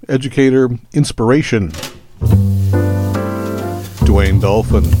 composer, educator, inspiration. Dwayne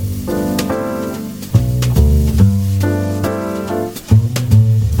Dolphin.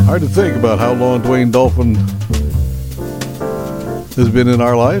 Hard to think about how long Dwayne Dolphin has been in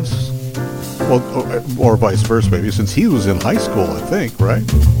our lives. Well, or vice versa, maybe, since he was in high school, I think, right?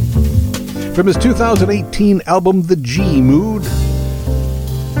 From his 2018 album, The G Mood,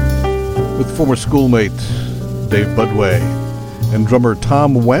 with former schoolmate Dave Budway and drummer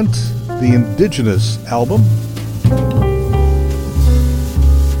Tom Wendt, the Indigenous album.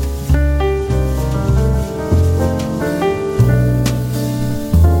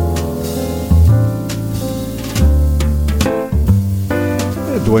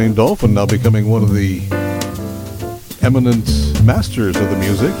 Dwayne Dolphin now becoming one of the eminent masters of the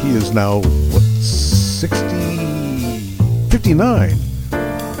music. He is now, 59.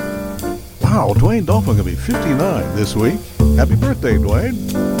 Wow, Dwayne Dolphin going to be 59 this week. Happy birthday, Dwayne.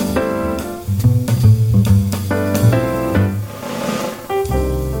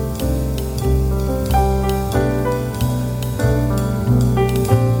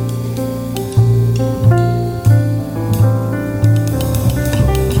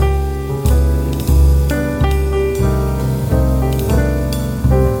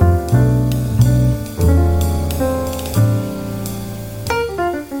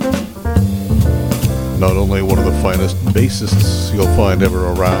 Not only one of the finest bassists you'll find ever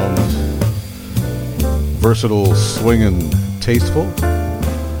around, versatile, swinging, tasteful,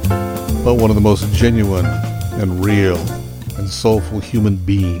 but one of the most genuine and real and soulful human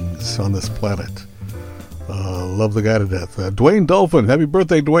beings on this planet. Love the guy to death. Dwayne Dolphin, happy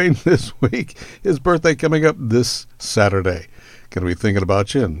birthday, Dwayne, this week. His birthday coming up this Saturday. Going to be thinking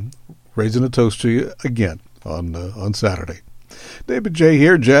about you and raising a toast to you again on Saturday. David Jaye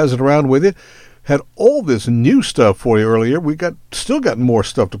here, jazzing around with you. Had all this new stuff for you earlier. We still got more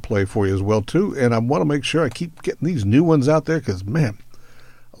stuff to play for you as well too, and I want to make sure I keep getting these new ones out there because man,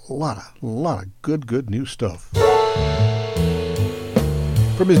 a lot of good new stuff.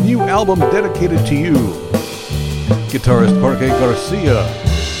 From his new album dedicated to you, guitarist Jorge Garcia.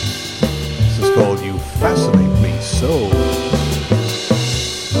 This is called "You Fascinate Me So."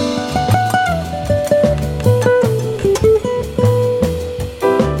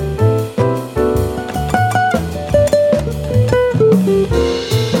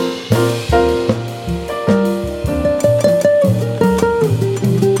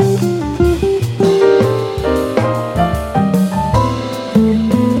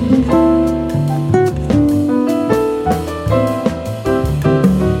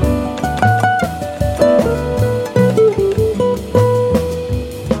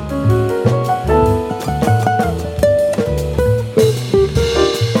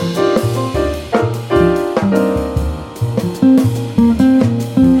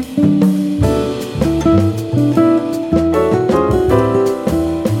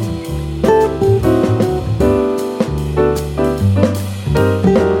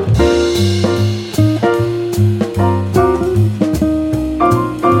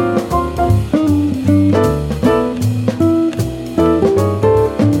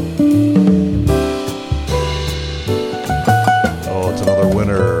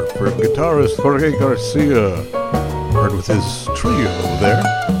 Jorge Garcia, heard with his trio there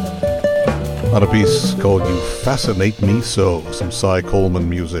on a piece called "You Fascinate Me So," some Cy Coleman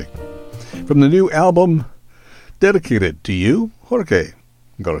music. From the new album dedicated to you, Jorge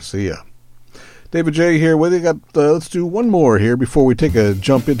Garcia. David Jaye here with you. Let's do one more here before we take a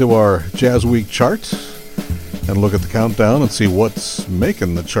jump into our Jazz Week chart and look at the countdown and see what's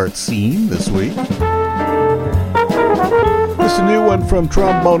making the chart scene this week. It's a new one from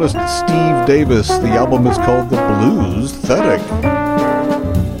trombonist Steve Davis. The album is called The Blues Thetic.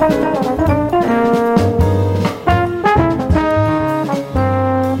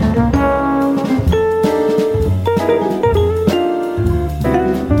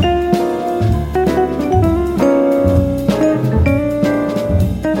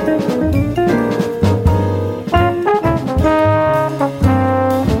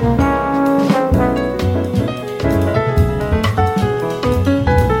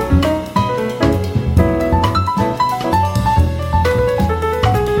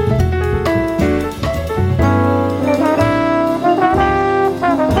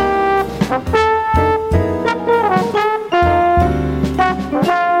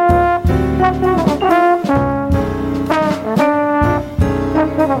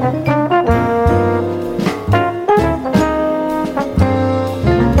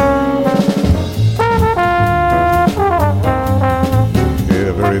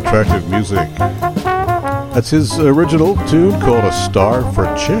 music. That's his original tune called A Star for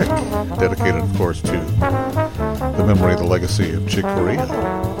Chick, dedicated, of course, to the memory of the legacy of Chick Corea.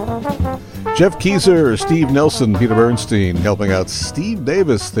 Jeff Keezer, Steve Nelson, Peter Bernstein, helping out Steve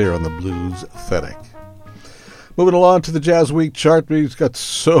Davis there on the Blues Thetic. Moving along to the Jazz Week chart, we've got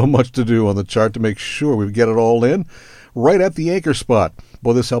so much to do on the chart to make sure we get it all in. Right at the anchor spot.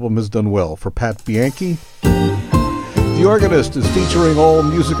 Boy, this album has done well for Pat Bianchi. The organist is featuring all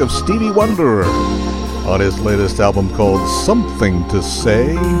music of Stevie Wonder on his latest album called Something to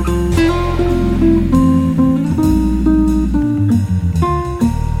Say.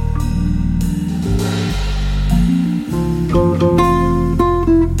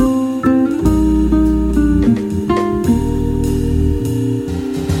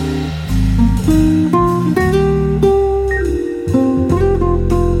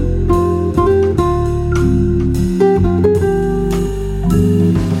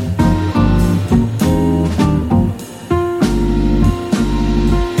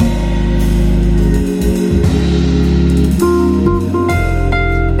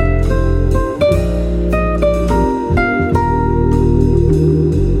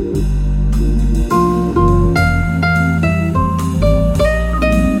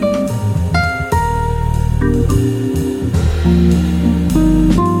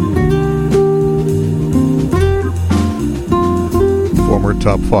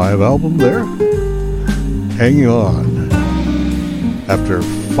 Top 5 album there. Hanging On. After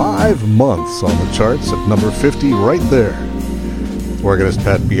 5 months on the charts at number 50 right there. Organist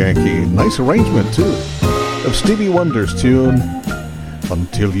Pat Bianchi. Nice arrangement too of Stevie Wonder's tune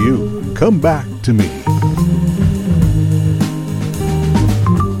Until You Come Back to Me.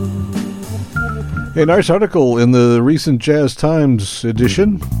 A nice article in the recent Jazz Times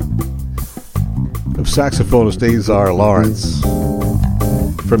edition of saxophonist Azar Lawrence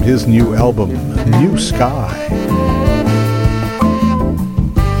from his new album, New Sky.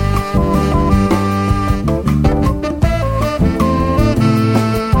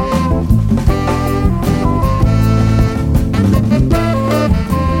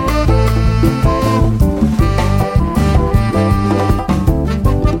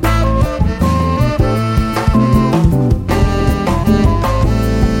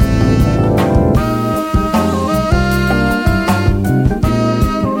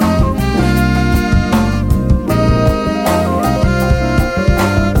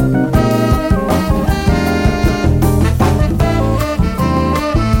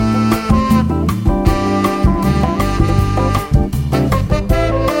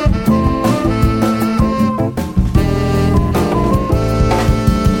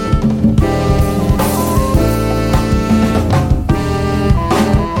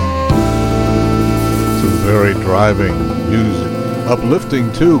 Driving music,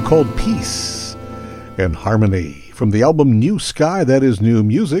 uplifting too, called Peace and Harmony from the album New Sky. That is new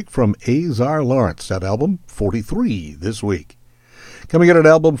music from Azar Lawrence. That album 43 this week. Coming in at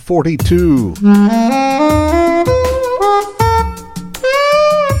album 42,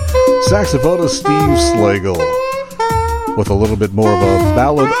 saxophonist Steve Slagle with a little bit more of a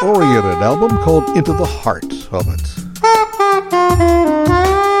ballad-oriented album called Into the Heart of It.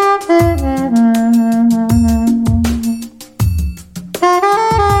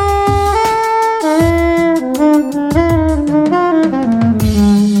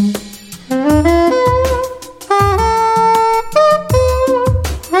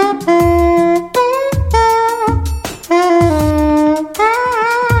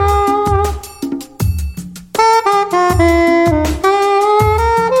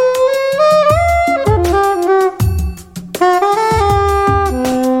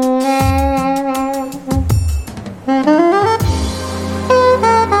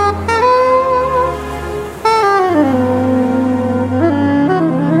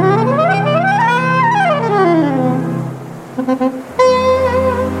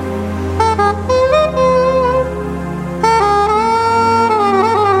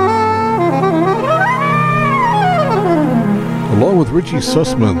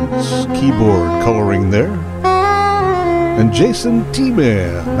 Sussman's keyboard coloring there, and Jason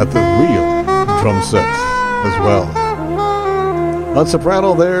T-Man at the real drum set as well. On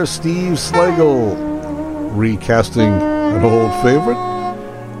soprano there, Steve Slagle recasting an old favorite,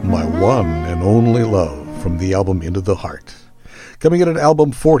 My One and Only Love from the album Into the Heart. Coming in at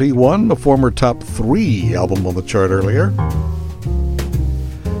album 41, a former top 3 album on the chart earlier,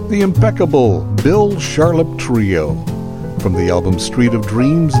 the impeccable Bill Charlap Trio. From the album Street of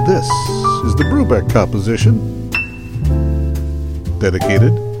Dreams, this is the Brubeck composition,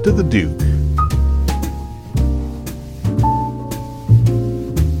 dedicated to the Duke.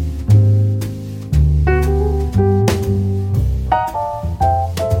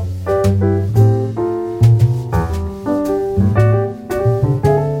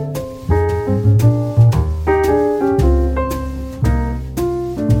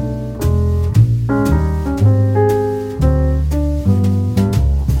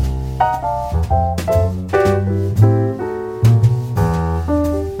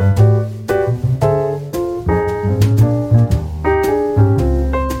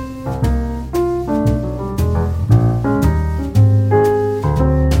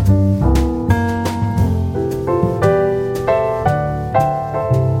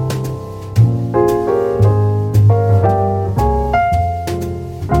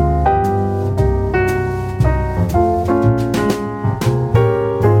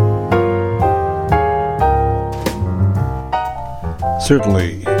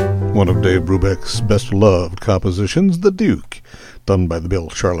 Certainly one of Dave Brubeck's best-loved compositions, The Duke, done by the Bill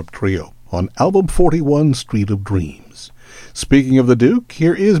Charlap Trio on album 41, Street of Dreams. Speaking of the Duke,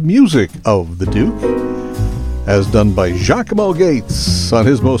 here is music of the Duke, as done by Giacomo Gates on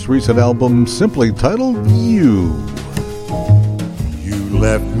his most recent album, simply titled You. You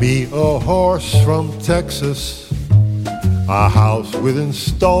left me a horse from Texas, a house with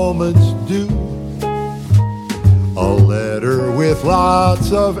installments due, a letter with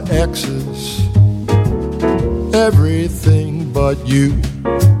lots of X's, everything but you.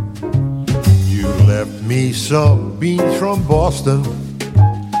 You left me some beans from Boston,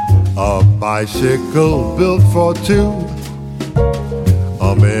 a bicycle built for two,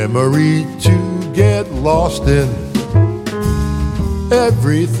 a memory to get lost in,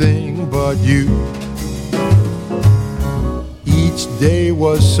 everything but you. Each day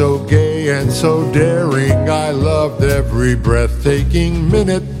was so gay and so daring, I loved every breathtaking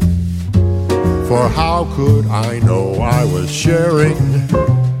minute, for how could I know I was sharing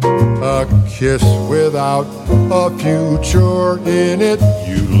a kiss without a future in it?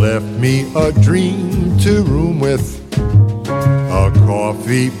 You left me a dream to room with, a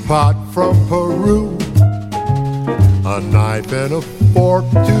coffee pot from Peru, a knife and a fork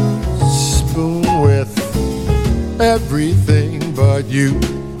to spoon with, everything but you.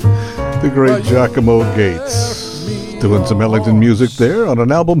 The great Giacomo Gates doing some Ellington music there on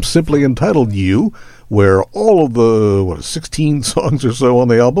an album simply entitled You, where all of the 16 songs or so on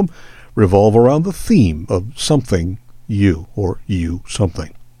the album revolve around the theme of something you, or you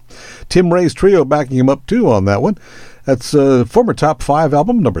something. Tim Ray's trio backing him up too on that one. That's a former top 5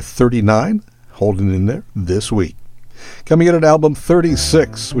 album, number 39, holding in there this week. Coming in at album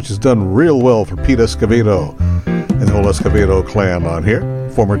 36, which has done real well for Pete Escovedo and the whole Escovedo clan on here.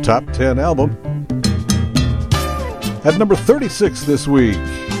 Former top 10 album. At number 36 this week,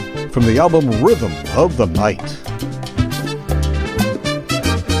 from the album Rhythm of the Night.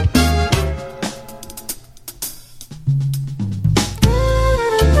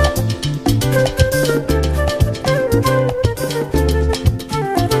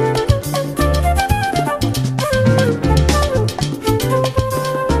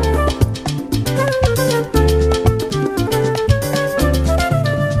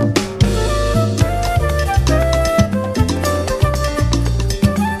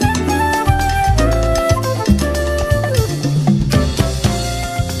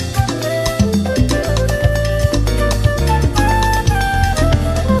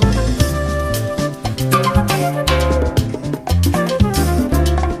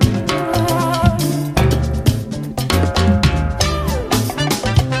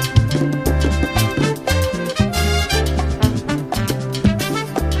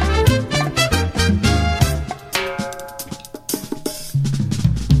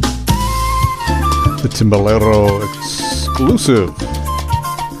 Timbalero exclusive.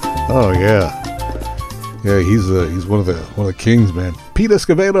 Oh yeah, he's one of the kings, man. Pete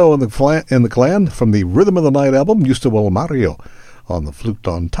Escovedo and the clan from the Rhythm of the Night album. Gustavo Mario on the flute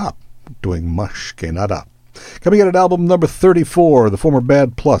on top, doing Mush Que Nada. Coming in at album number 34, the former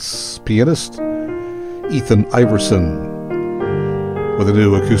Bad Plus pianist Ethan Iverson with a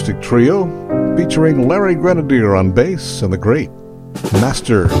new acoustic trio featuring Larry Grenadier on bass and the great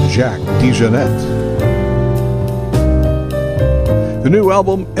Master Jacques DeJohnette. The new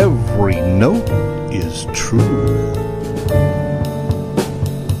album, Every Note is True.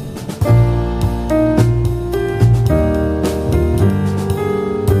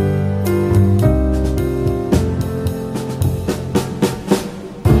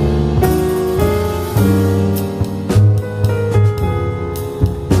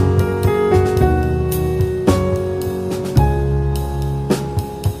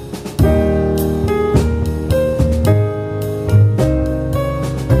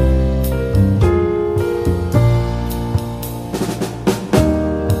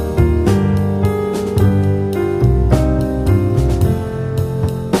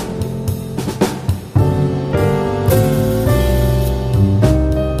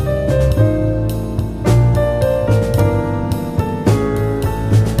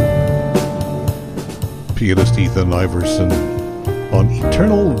 Pianist Ethan Iverson on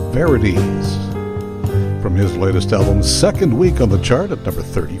Eternal Verities from his latest album, second week on the chart at number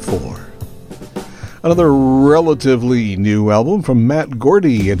 34. Another relatively new album from Matt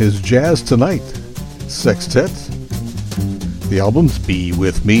Gordy and his Jazz Tonight Sextet. The album's Be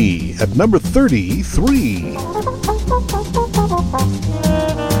With Me at number 33.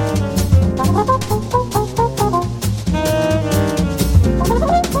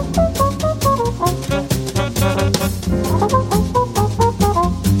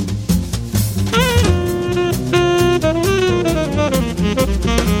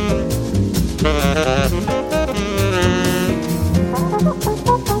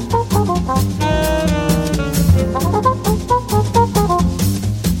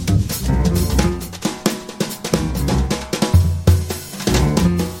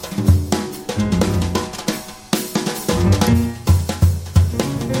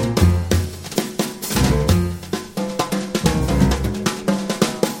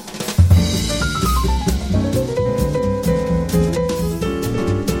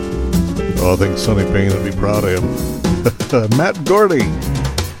 Oh, I think Sonny Payne would be proud of him. Matt Gordy,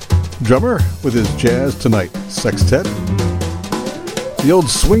 drummer with his Jazz Tonight Sextet. The old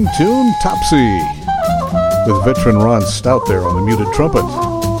swing tune, Topsy, with veteran Ron Stout there on the muted trumpet.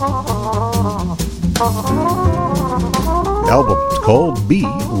 The album is called Be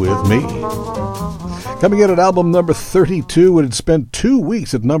With Me. Coming in at album number 32, it had spent 2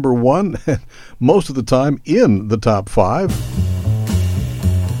 weeks at number 1, and most of the time in the top 5.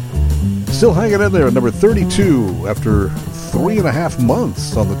 Still hanging in there at number 32 after 3.5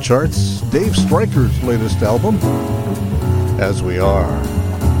 months on the charts. Dave Stryker's latest album, As We Are.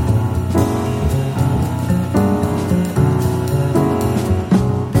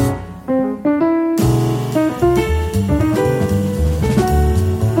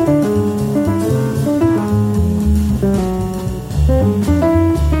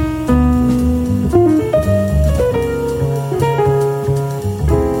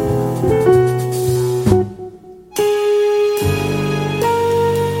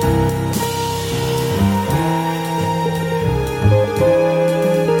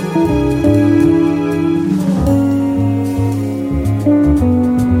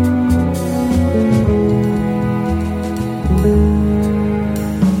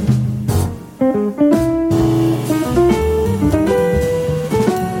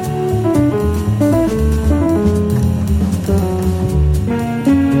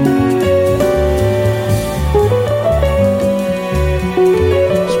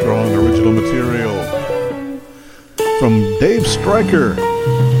 Stryker.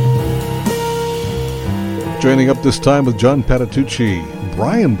 Joining up this time with John Patitucci,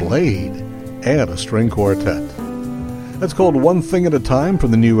 Brian Blade, and a string quartet. That's called One Thing at a Time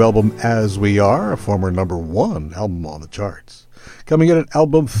from the new album As We Are, a former number 1 album on the charts. Coming in at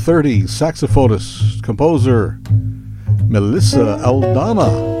album 30, saxophonist, composer Melissa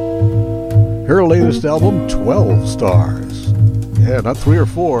Aldana. Her latest album, 12 Stars. Yeah, not 3 or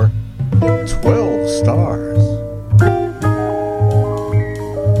 4, 12 stars.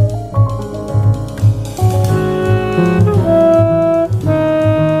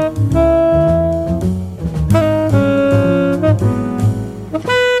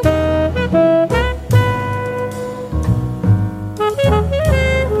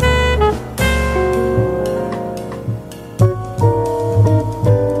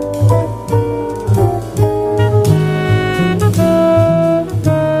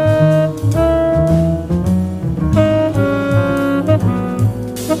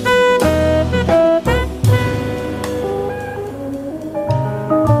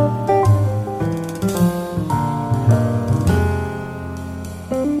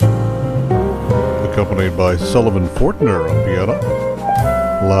 By Sullivan Fortner on piano,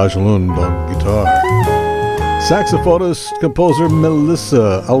 Laj Lund on guitar, saxophonist, composer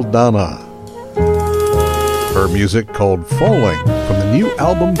Melissa Aldana. Her music called Falling from the new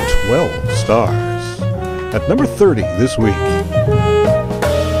album 12 Stars. At number 30 this week.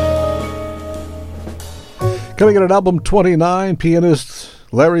 Coming in at album 29, pianist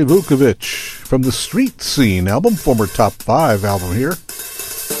Larry Vukovich from the Street Scene album, former top 5 album here.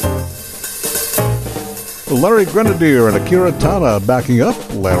 Larry Grenadier and Akira Tana backing up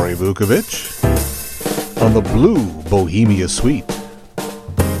Larry Vukovich on the Blue Bohemia Suite.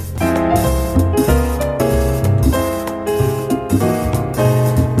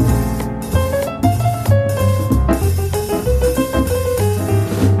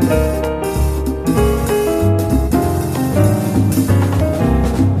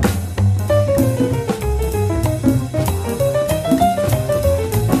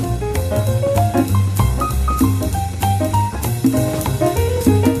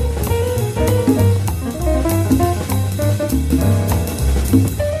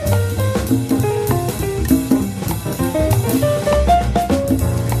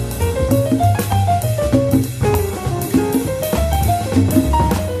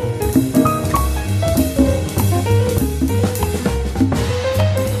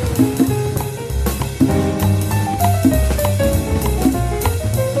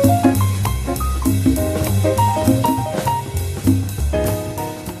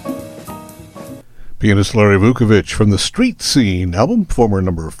 Pianist Larry Vukovich from the Street Scene album, former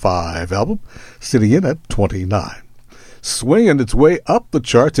number 5 album, sitting in at 29. Swinging its way up the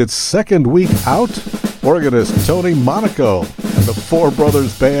charts, its second week out, organist Tony Monaco and the Four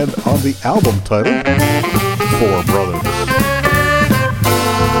Brothers Band on the album title, Four Brothers.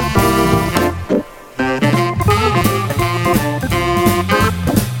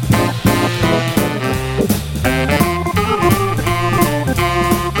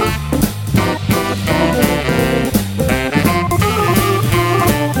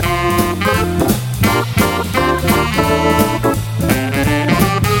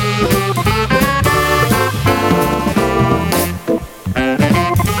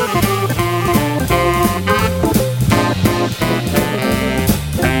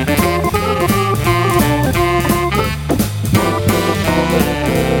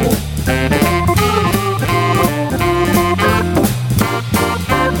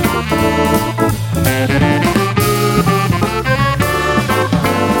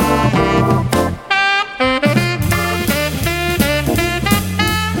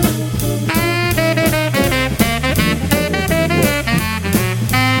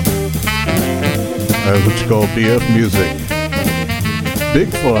 That's what you call BF music. Big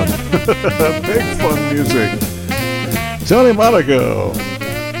fun. Big fun music. Tony Monaco.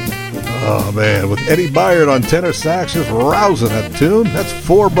 Oh, man, with Eddie Byard on tenor sax, just rousing that tune. That's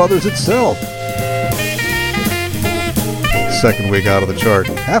Four Brothers itself. Second week out of the chart.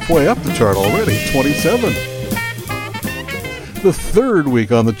 Halfway up the chart already, 27. The third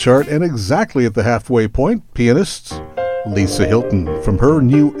week on the chart, and exactly at the halfway point, pianist Lisa Hilton from her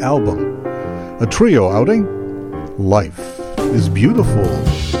new album. A trio outing, Life is Beautiful.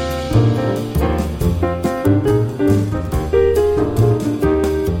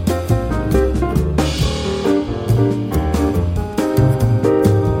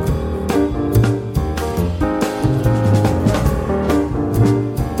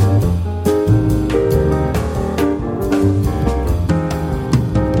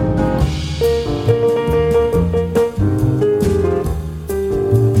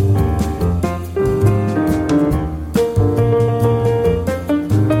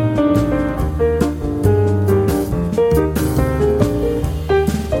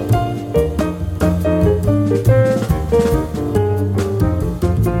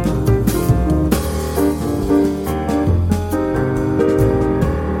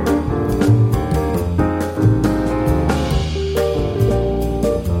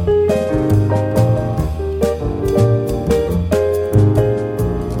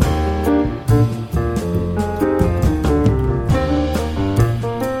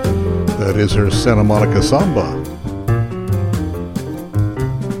 Is her Santa Monica Samba.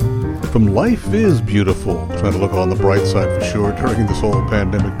 From Life is Beautiful. Trying to look on the bright side for sure during this whole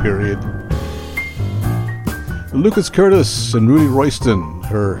pandemic period. Lucas Curtis and Rudy Royston,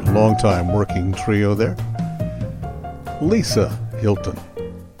 her longtime working trio there. Lisa Hilton.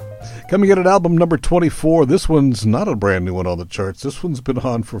 Coming in at album number 24. This one's not a brand new one on the charts. This one's been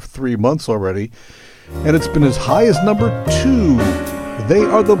on for 3 months already. And it's been as high as number 2. They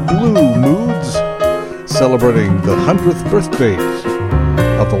are the Blue Moods, celebrating the 100th birthday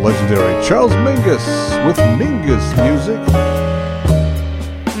of the legendary Charles Mingus with Mingus music.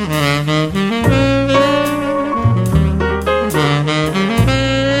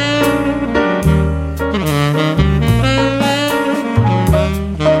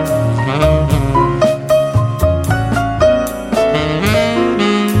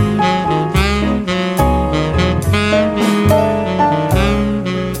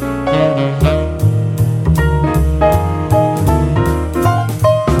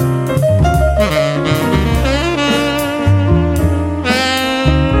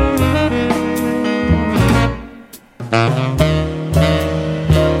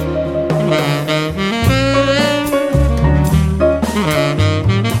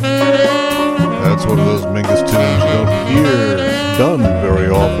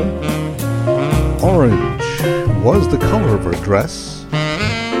 Dress,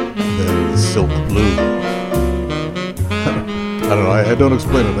 then silk blue. I don't know. I don't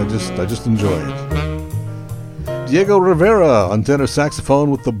explain it. I just enjoy it. Diego Rivera on tenor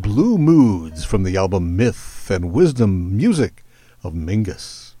saxophone with the Blue Moods from the album Myth and Wisdom Music of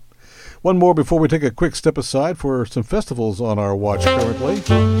Mingus. One more before we take a quick step aside for some festivals on our watch currently.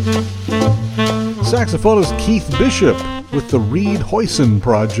 Saxophonist Keith Bishop with the Reed Hoyson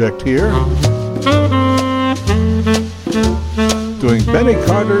Project here. Doing Benny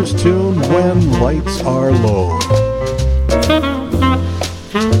Carter's tune, When Lights Are Low.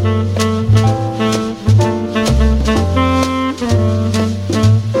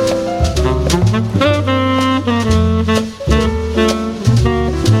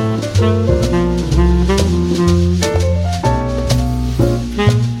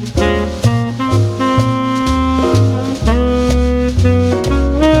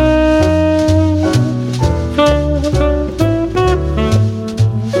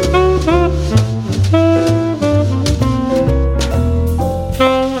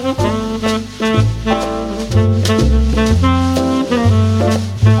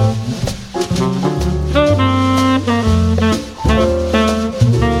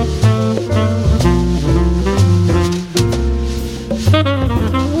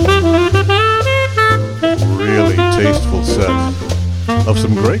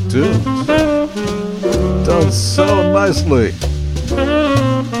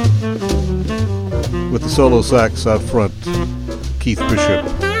 With the solo sax out front, Keith Bishop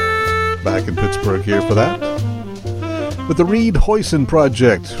back in Pittsburgh here for that. With the Reed Hoyson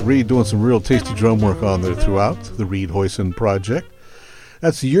Project, Reed doing some real tasty drum work on there throughout the Reed Hoyson Project.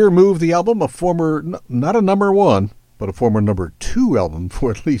 That's Your Move, the album, a former, not a number 1, but a former number 2 album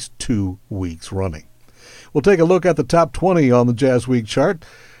for at least 2 weeks running. We'll take a look at the top 20 on the Jazz Week chart.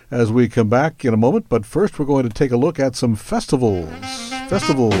 as we come back in a moment. But first, we're going to take a look at some festivals.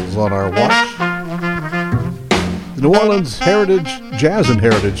 Festivals on our watch. The New Orleans Jazzin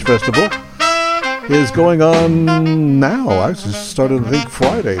Heritage Festival is going on now. Actually, started, I think,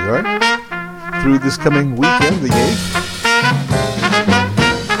 Friday, right? Through this coming weekend, the 8th.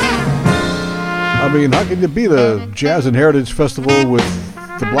 I mean, how can you beat a Jazzin Heritage Festival with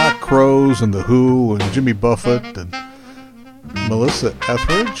the Black Crowes and the Who and Jimmy Buffett and Melissa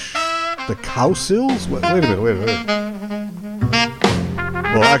Etheridge? The Cowsills? Wait a minute.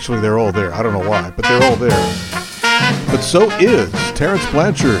 Well, actually, they're all there. I don't know why, but they're all there. But so is Terrence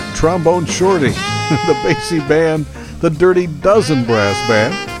Blanchard, Trombone Shorty, the Basie Band, the Dirty Dozen Brass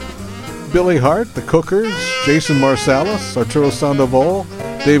Band, Billy Hart, the Cookers, Jason Marsalis, Arturo Sandoval,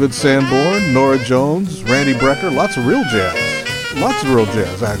 David Sanborn, Nora Jones, Randy Brecker, lots of real jazz. Lots of real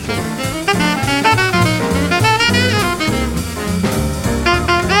jazz, actually.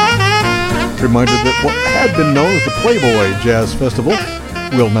 Reminded that what had been known as the Playboy Jazz Festival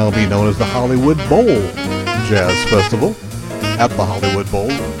will now be known as the Hollywood Bowl Jazz Festival at the Hollywood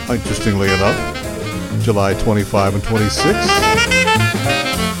Bowl, interestingly enough, July 25 and 26.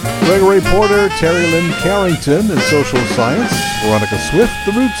 Gregory Porter, Terry Lynn Carrington in Social Science, Veronica Swift,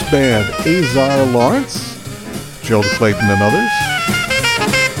 the Roots Band, Azar Lawrence, Gerald Clayton and others.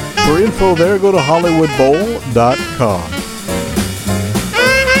 For info there, go to HollywoodBowl.com.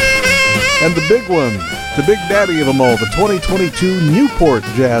 And the big one, the big daddy of them all, the 2022 Newport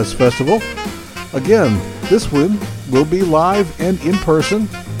Jazz Festival. Again, this one will be live and in person.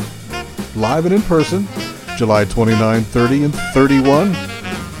 July 29, 30, and 31.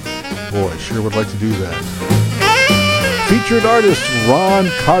 Boy, I sure would like to do that. Featured artist Ron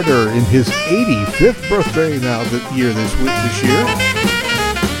Carter in his 85th birthday this year.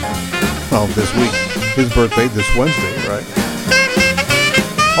 Well, this week. His birthday this Wednesday, right?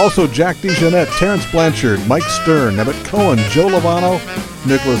 Also, Jack DeJohnette, Terrence Blanchard, Mike Stern, Nebbit Cohen, Joe Lovano,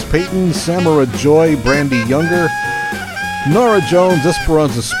 Nicholas Payton, Samara Joy, Brandy Younger, Nora Jones,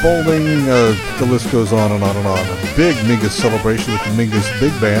 Esperanza Spaulding, the list goes on and on and on. A big Mingus celebration with the Mingus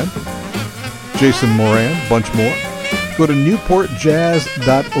Big Band. Jason Moran, bunch more. Go to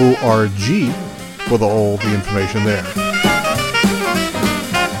newportjazz.org for all the information there.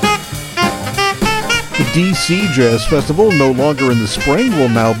 The DC Jazz Festival, no longer in the spring, will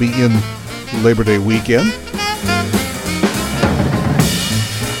now be in Labor Day weekend.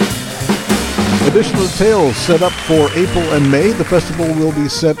 Additional details set up for April and May. The festival will be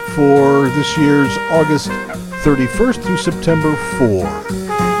set for this year's August 31st through September 4.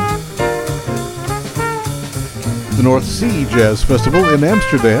 The North Sea Jazz Festival in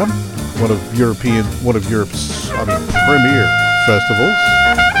Amsterdam, one of Europe's premier festivals.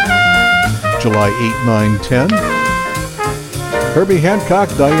 July 8, 9, 10. Herbie Hancock,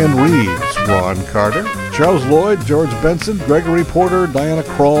 Diane Reeves, Ron Carter, Charles Lloyd, George Benson, Gregory Porter, Diana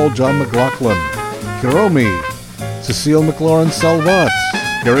Krall, John McLaughlin, Hiromi, Cecile McLaurin Salvant,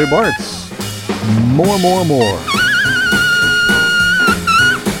 Gary Bartz, more.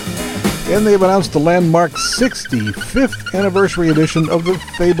 And they've announced the landmark 65th anniversary edition of the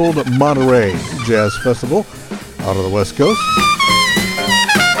fabled Monterey Jazz Festival out of the West Coast.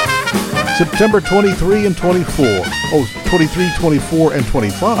 September 23 and 24. 23, 24, and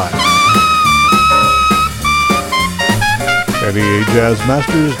 25. NEA Jazz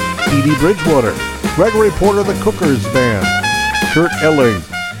Masters, Edie Bridgewater, Gregory Porter, the Cookers Band, Kurt Elling,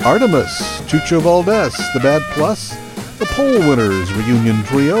 Artemis, Chucho Valdez, the Bad Plus, the Poll Winners Reunion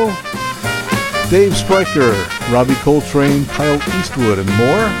Trio, Dave Stryker, Robbie Coltrane, Kyle Eastwood, and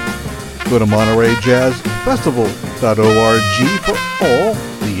more. Go to MontereyJazzFestival.org for all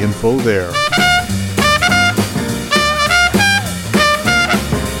the info there.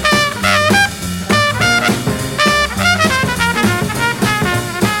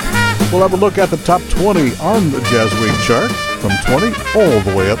 We'll have a look at the top 20 on the JazzWeek chart, from 20 all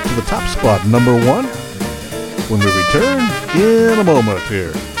the way up to the top spot, number 1, when we return in a moment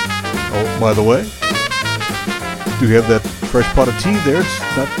here. Oh, by the way, do you have that fresh pot of tea there? It's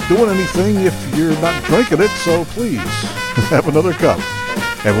not doing anything if you're not drinking it, so please have another cup.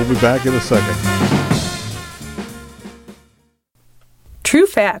 And we'll be back in a second. True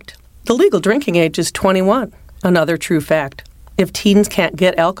fact. The legal drinking age is 21. Another true fact. If teens can't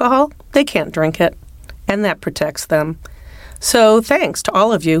get alcohol, they can't drink it. And that protects them. So thanks to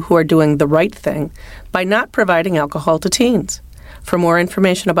all of you who are doing the right thing by not providing alcohol to teens. For more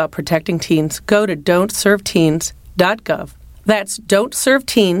information about protecting teens, go to don'tserveteens.gov. That's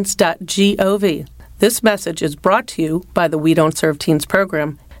don'tserveteens.gov. This message is brought to you by the We Don't Serve Teens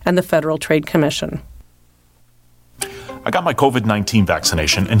program and the Federal Trade Commission. I got my COVID-19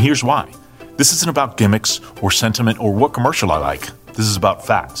 vaccination, and here's why. This isn't about gimmicks or sentiment or what commercial I like. This is about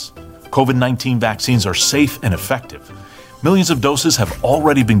facts. COVID-19 vaccines are safe and effective. Millions of doses have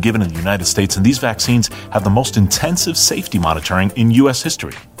already been given in the United States, and these vaccines have the most intensive safety monitoring in U.S.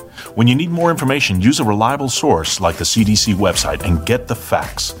 history. When you need more information, use a reliable source like the CDC website and get the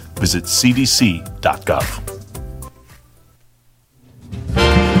facts. Visit cdc.gov.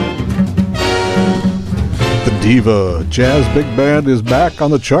 The Diva Jazz Big Band is back on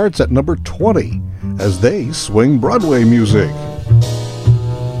the charts at number 20 as they swing Broadway music.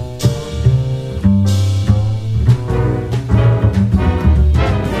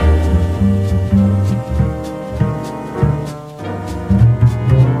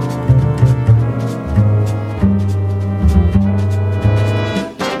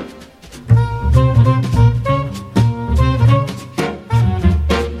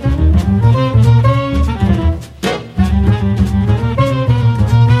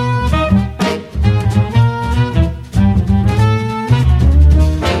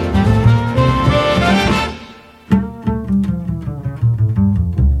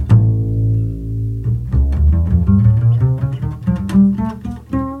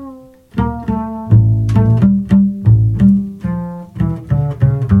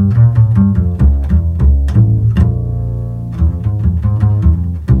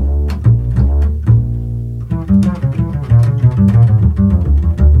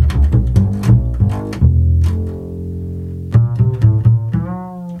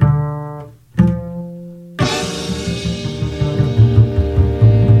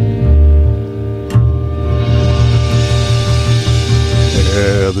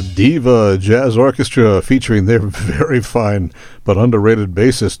 Diva Jazz Orchestra featuring their very fine but underrated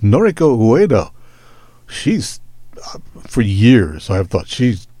bassist Noriko Ueda. She's, for years, I've thought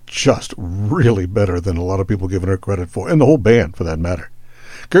she's just really better than a lot of people giving her credit for, and the whole band for that matter.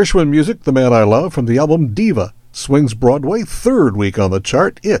 Gershwin music, The Man I Love, from the album Diva, swings Broadway, third week on the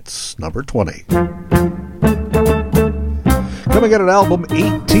chart. It's number 20. Coming at an album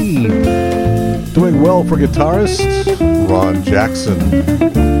 18. Doing well for guitarist Ron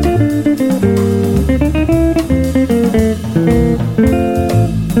Jackson.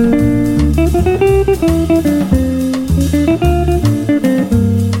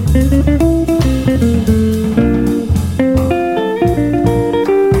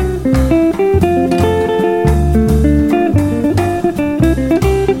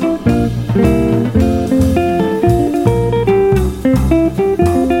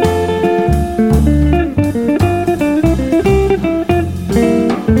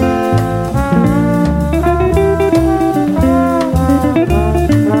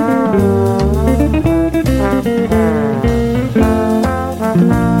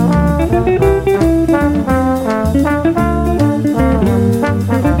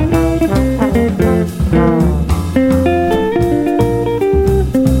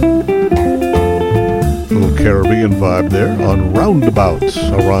 Vibe there on Roundabout,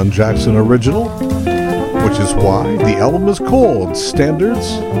 a Ron Jackson original, which is why the album is called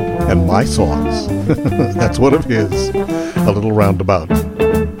Standards and My Songs. That's one of his, a little roundabout.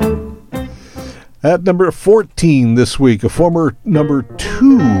 At number 14 this week, a former number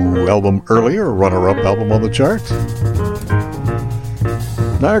 2 album earlier, runner-up album on the chart.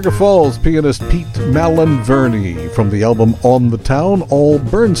 Niagara Falls pianist Pete Malinverni from the album On the Town, all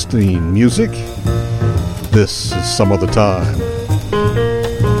Bernstein music. This is Some Other Time.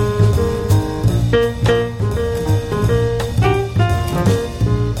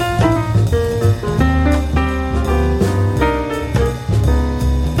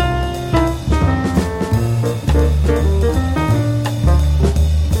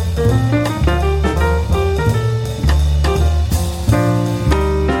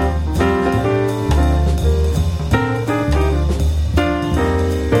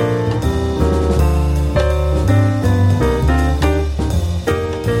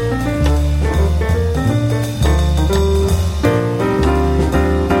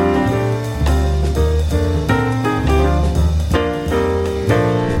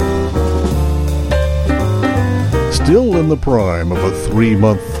 Still in the prime of a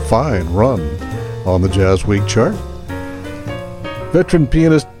 3-month fine run on the JazzWeek chart. Veteran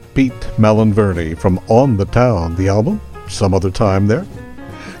pianist Pete Malinverni from On the Town, the album, Some Other Time there.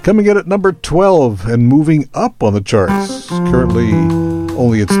 Coming in at number 12 and moving up on the charts. Currently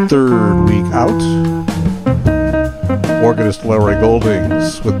only its third week out. Organist Larry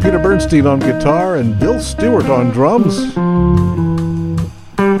Goldings with Peter Bernstein on guitar and Bill Stewart on drums.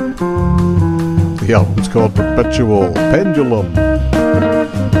 The album's called Perpetual Pendulum.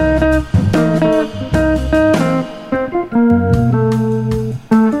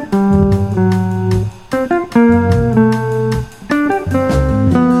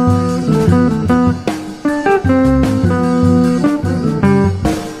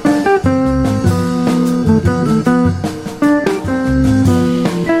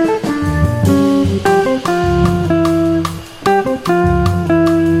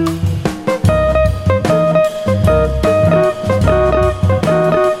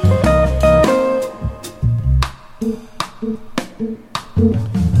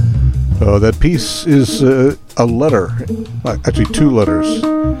 That piece is a letter, actually two letters,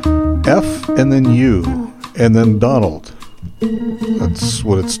 F and then U, and then Donald. That's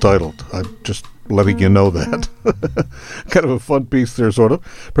what it's titled. I'm just letting you know that. Kind of a fun piece there, sort of.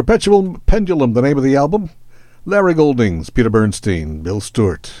 Perpetual Pendulum, the name of the album. Larry Goldings, Peter Bernstein, Bill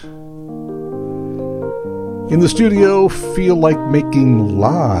Stewart. In the studio, Feel Like Making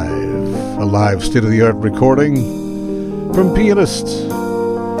Live. A live state-of-the-art recording from pianist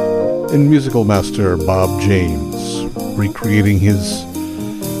and musical master Bob James, recreating his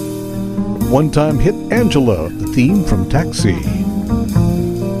one-time hit Angela, the theme from Taxi.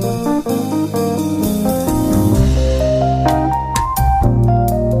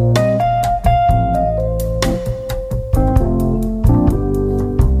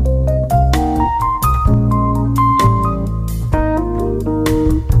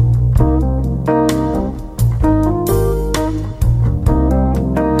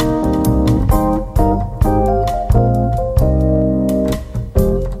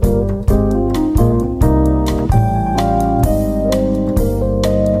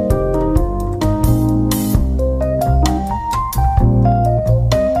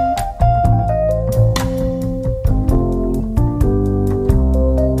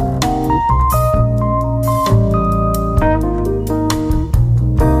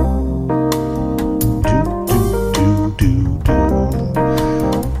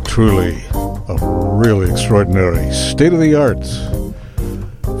 Truly a really extraordinary state-of-the-art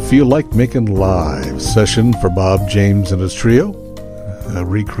Feel Like Making Live session for Bob James and his trio,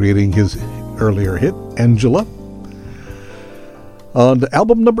 recreating his earlier hit Angela. On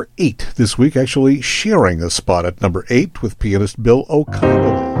album number 8 this week, actually sharing a spot at number 8 with pianist Bill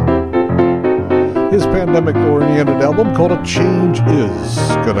O'Connell. His pandemic-oriented album called A Change Is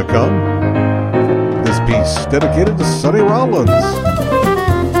Gonna Come. This piece dedicated to Sonny Rollins.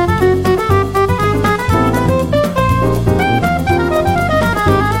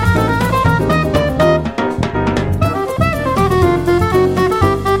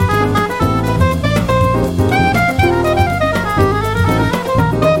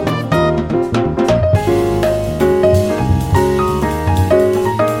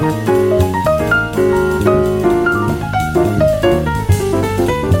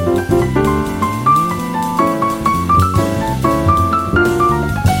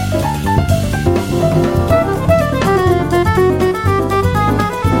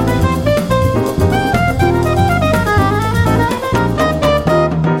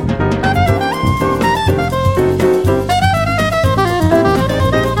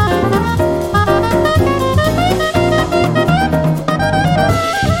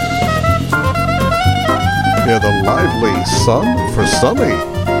 Sun for Sunny,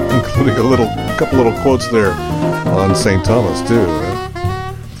 including a couple little quotes there on St. Thomas too.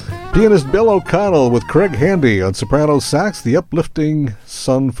 Right? Pianist Bill O'Connell with Craig Handy on soprano sax, the uplifting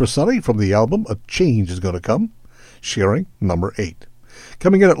Sun for Sunny from the album A Change Is Gonna Come, sharing number 8.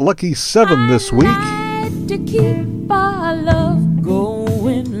 Coming in at lucky 7 this week. To keep our love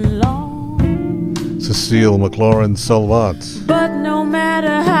going long, Cecile McLaurin Salvant. but no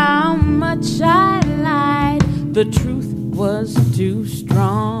matter how much I lied, the truth was too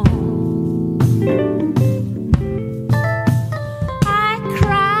strong. I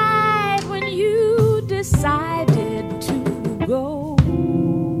cried when you decided to go.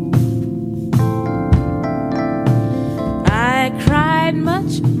 I cried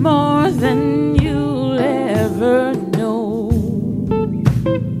much more than you'll ever know.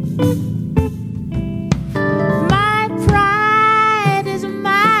 My pride is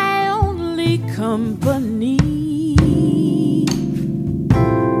my only company.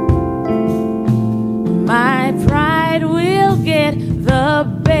 My pride will get the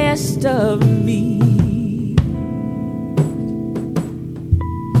best of me.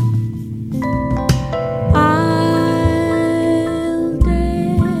 I'll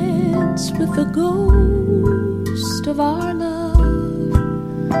dance with the ghost of our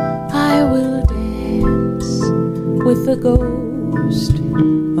love. I will dance with the ghost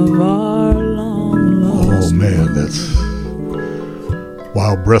of our long lost. Oh man, that's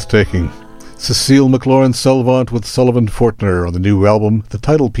wow, breathtaking. Cecile McLaurin Salvant with Sullivan Fortner on the new album, the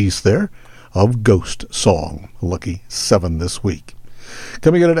title piece there of Ghost Song. Lucky 7 this week.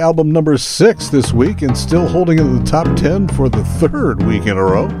 Coming in at album number 6 this week and still holding it in the top 10 for the 3rd week in a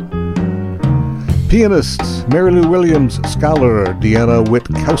row. Pianist Mary Lou Williams, scholar Deanna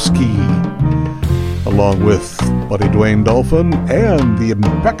Witkowski, along with Buddy Dwayne Dolphin and the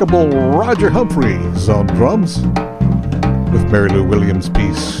impeccable Roger Humphreys on drums, with Mary Lou Williams'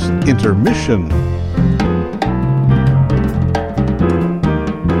 piece, Intermission.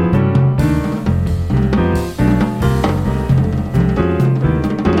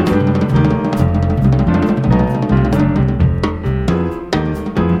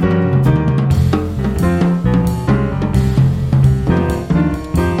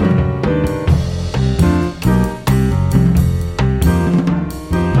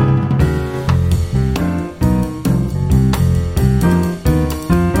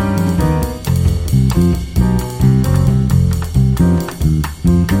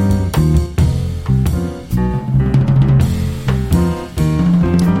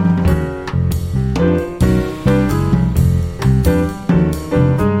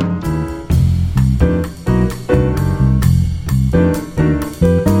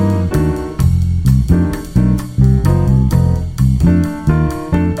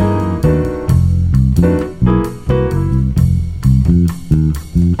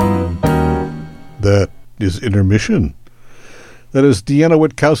 Intermission. That is Deanna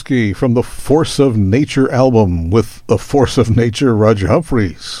Witkowski from the Force of Nature album with the Force of Nature, Roger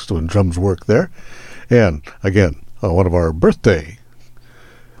Humphreys doing drums work there. And again, one of our birthday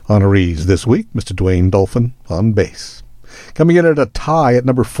honorees this week, Mr. Dwayne Dolphin on bass. Coming in at a tie at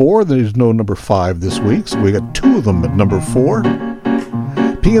number 4, there's no number 5 this week, so we got 2 of them at number 4.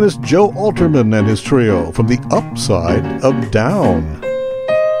 Pianist Joe Alterman and his trio from the Upside of Down.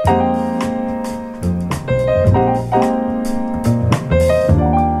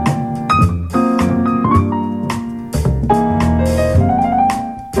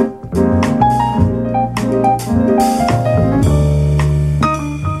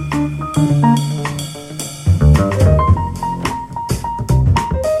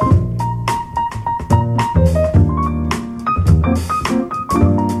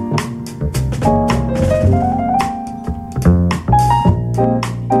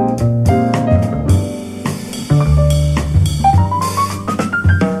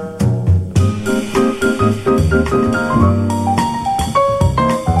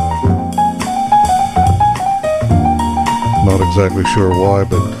 Exactly sure why,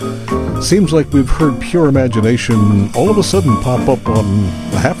 but seems like we've heard Pure Imagination all of a sudden pop up on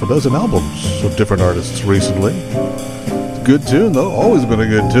a half a dozen albums of different artists recently. Good tune, though. Always been a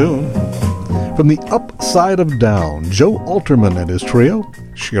good tune. From the Upside of Down, Joe Alterman and his trio,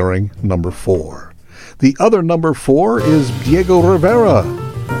 sharing number 4. The other number 4 is Diego Rivera,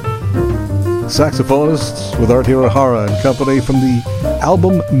 saxophonist with Art Hirahara and company from the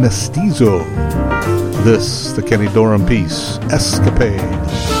album Mestizo. This, the Kenny Dorham piece, Escapade.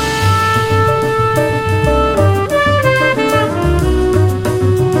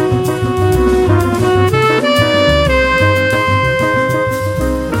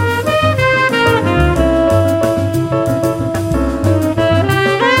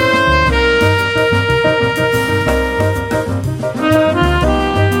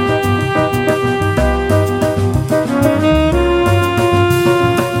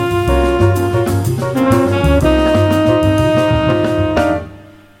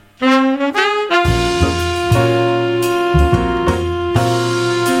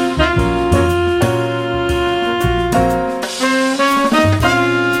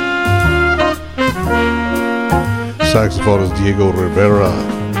 Saxophonist Diego Rivera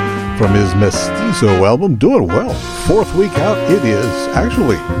from his Mestizo album, doing well. 4th week out it is,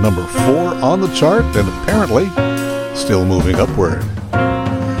 actually number 4 on the chart and apparently still moving upward.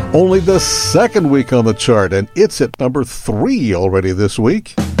 Only the 2nd week on the chart and it's at number 3 already this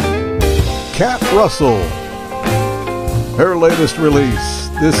week. Kat Russell, her latest release.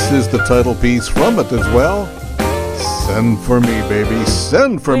 This is the title piece from it as well. Send for me, baby,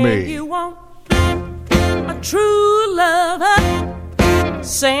 send for me. You want a true lover,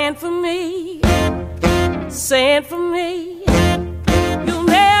 send for me, send for me. You'll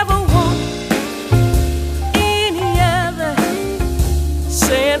never want any other.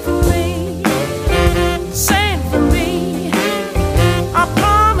 Send for me, send for me. I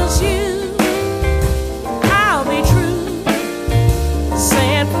promise you I'll be true.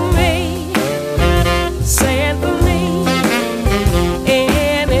 Send for me, send for me.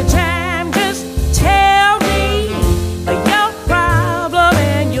 Anytime, just tell me your problem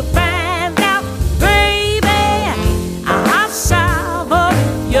and you find out, baby, I'll solve up.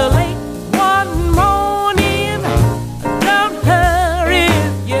 You're late one morning, don't hurry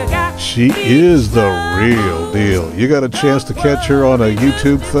if you got. She is the real deal. You got a chance to catch her on a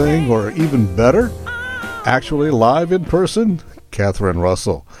YouTube thing, or even better, actually live in person? Catherine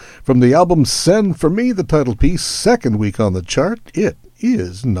Russell. From the album Send For Me, the title piece, 2nd week on the chart, it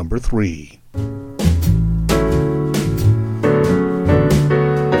is number 3.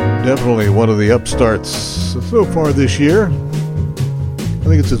 Definitely one of the upstarts so far this year. I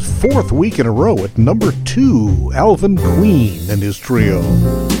think it's his 4th week in a row at number 2, Alvin Queen and his trio.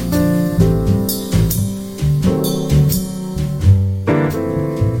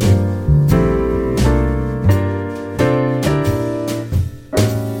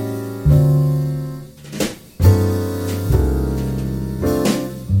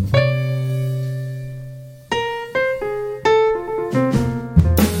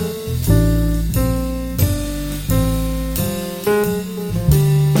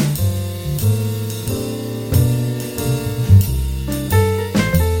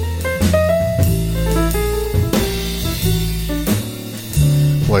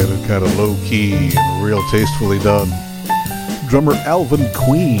 Kind of low-key and real tastefully done. Drummer Alvin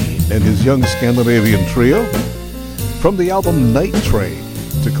Queen and his young Scandinavian trio from the album Night Train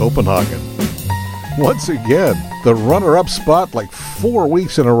to Copenhagen. Once again, the runner-up spot like 4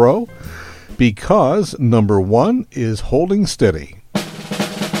 weeks in a row. because number 1 is Holding Steady.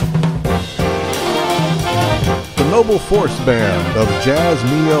 The Noble Force Band of Jazz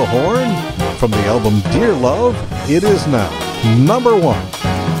Mia Horn from the album Dear Love, it is now number 1.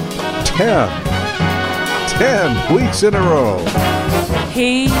 10 weeks in a row.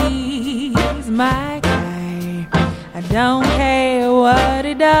 He's my guy. I don't care what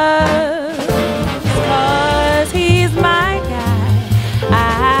he does, 'cause he's my guy.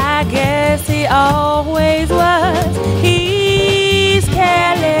 I guess he always was. He's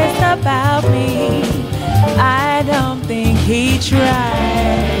careless about me. I don't think he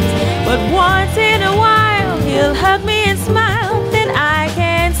tries, but once in a while he'll hug me and smile. Then I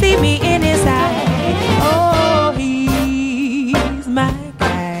can see me in his eye. Oh, he's my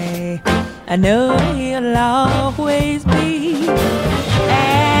guy. I know he'll always be,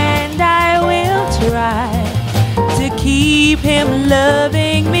 and I will try to keep him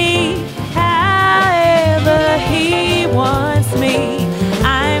loving me however he wants me.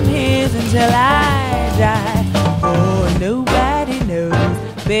 I'm his until I die. Oh, nobody knows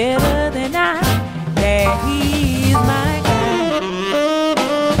better than I that he's my guy.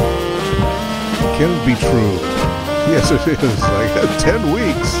 Can it be true? Yes, it is. Like 10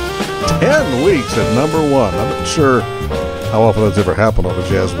 weeks. 10 weeks at number 1. I'm not sure how often that's ever happened on the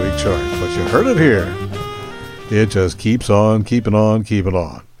Jazz Week chart, but you heard it here. It just keeps on, keeping on, keeping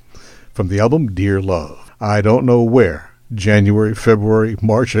on. From the album Dear Love. I don't know where January, February,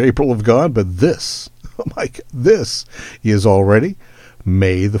 March, and April have gone, but this, oh my God, this is already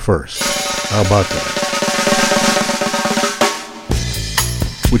May the 1st. How about that?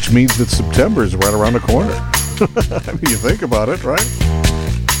 Which means that September is right around the corner. I mean, you think about it, right?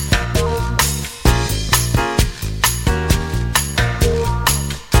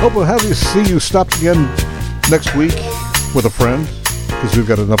 Hope we'll have you see you stopped again next week with a friend, because we've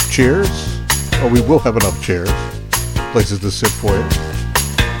got enough chairs, or we will have enough chairs, places to sit for you,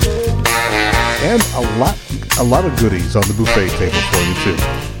 and a lot of goodies on the buffet table for you too.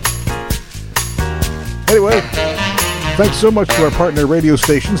 Anyway, thanks so much to our partner radio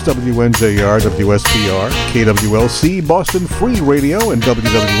stations, WNJR, WSPR, KWLC, Boston Free Radio, and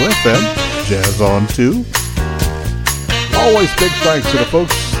WWFM, Jazz On 2. Always big thanks to the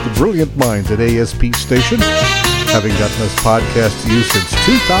folks, the brilliant minds at ASP Station, having gotten us podcast to you since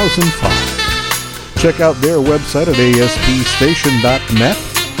 2005. Check out their website at aspstation.net.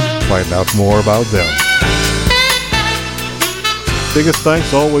 Find out more about them. Biggest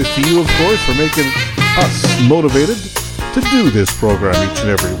thanks always to you, of course, for making us motivated to do this program each and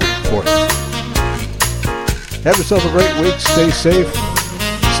every week for us. Have yourself a great week. Stay safe,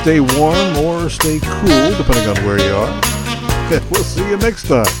 stay warm, or stay cool, depending on where you are. And we'll see you next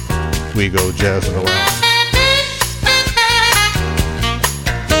time we go jazzing around.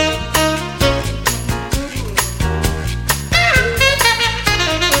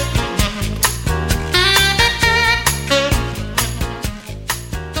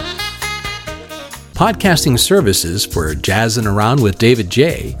 Podcasting services for Jazzin' Around with David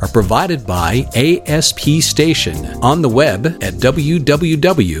Jaye are provided by ASP Station on the web at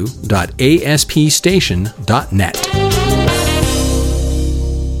www.aspstation.net.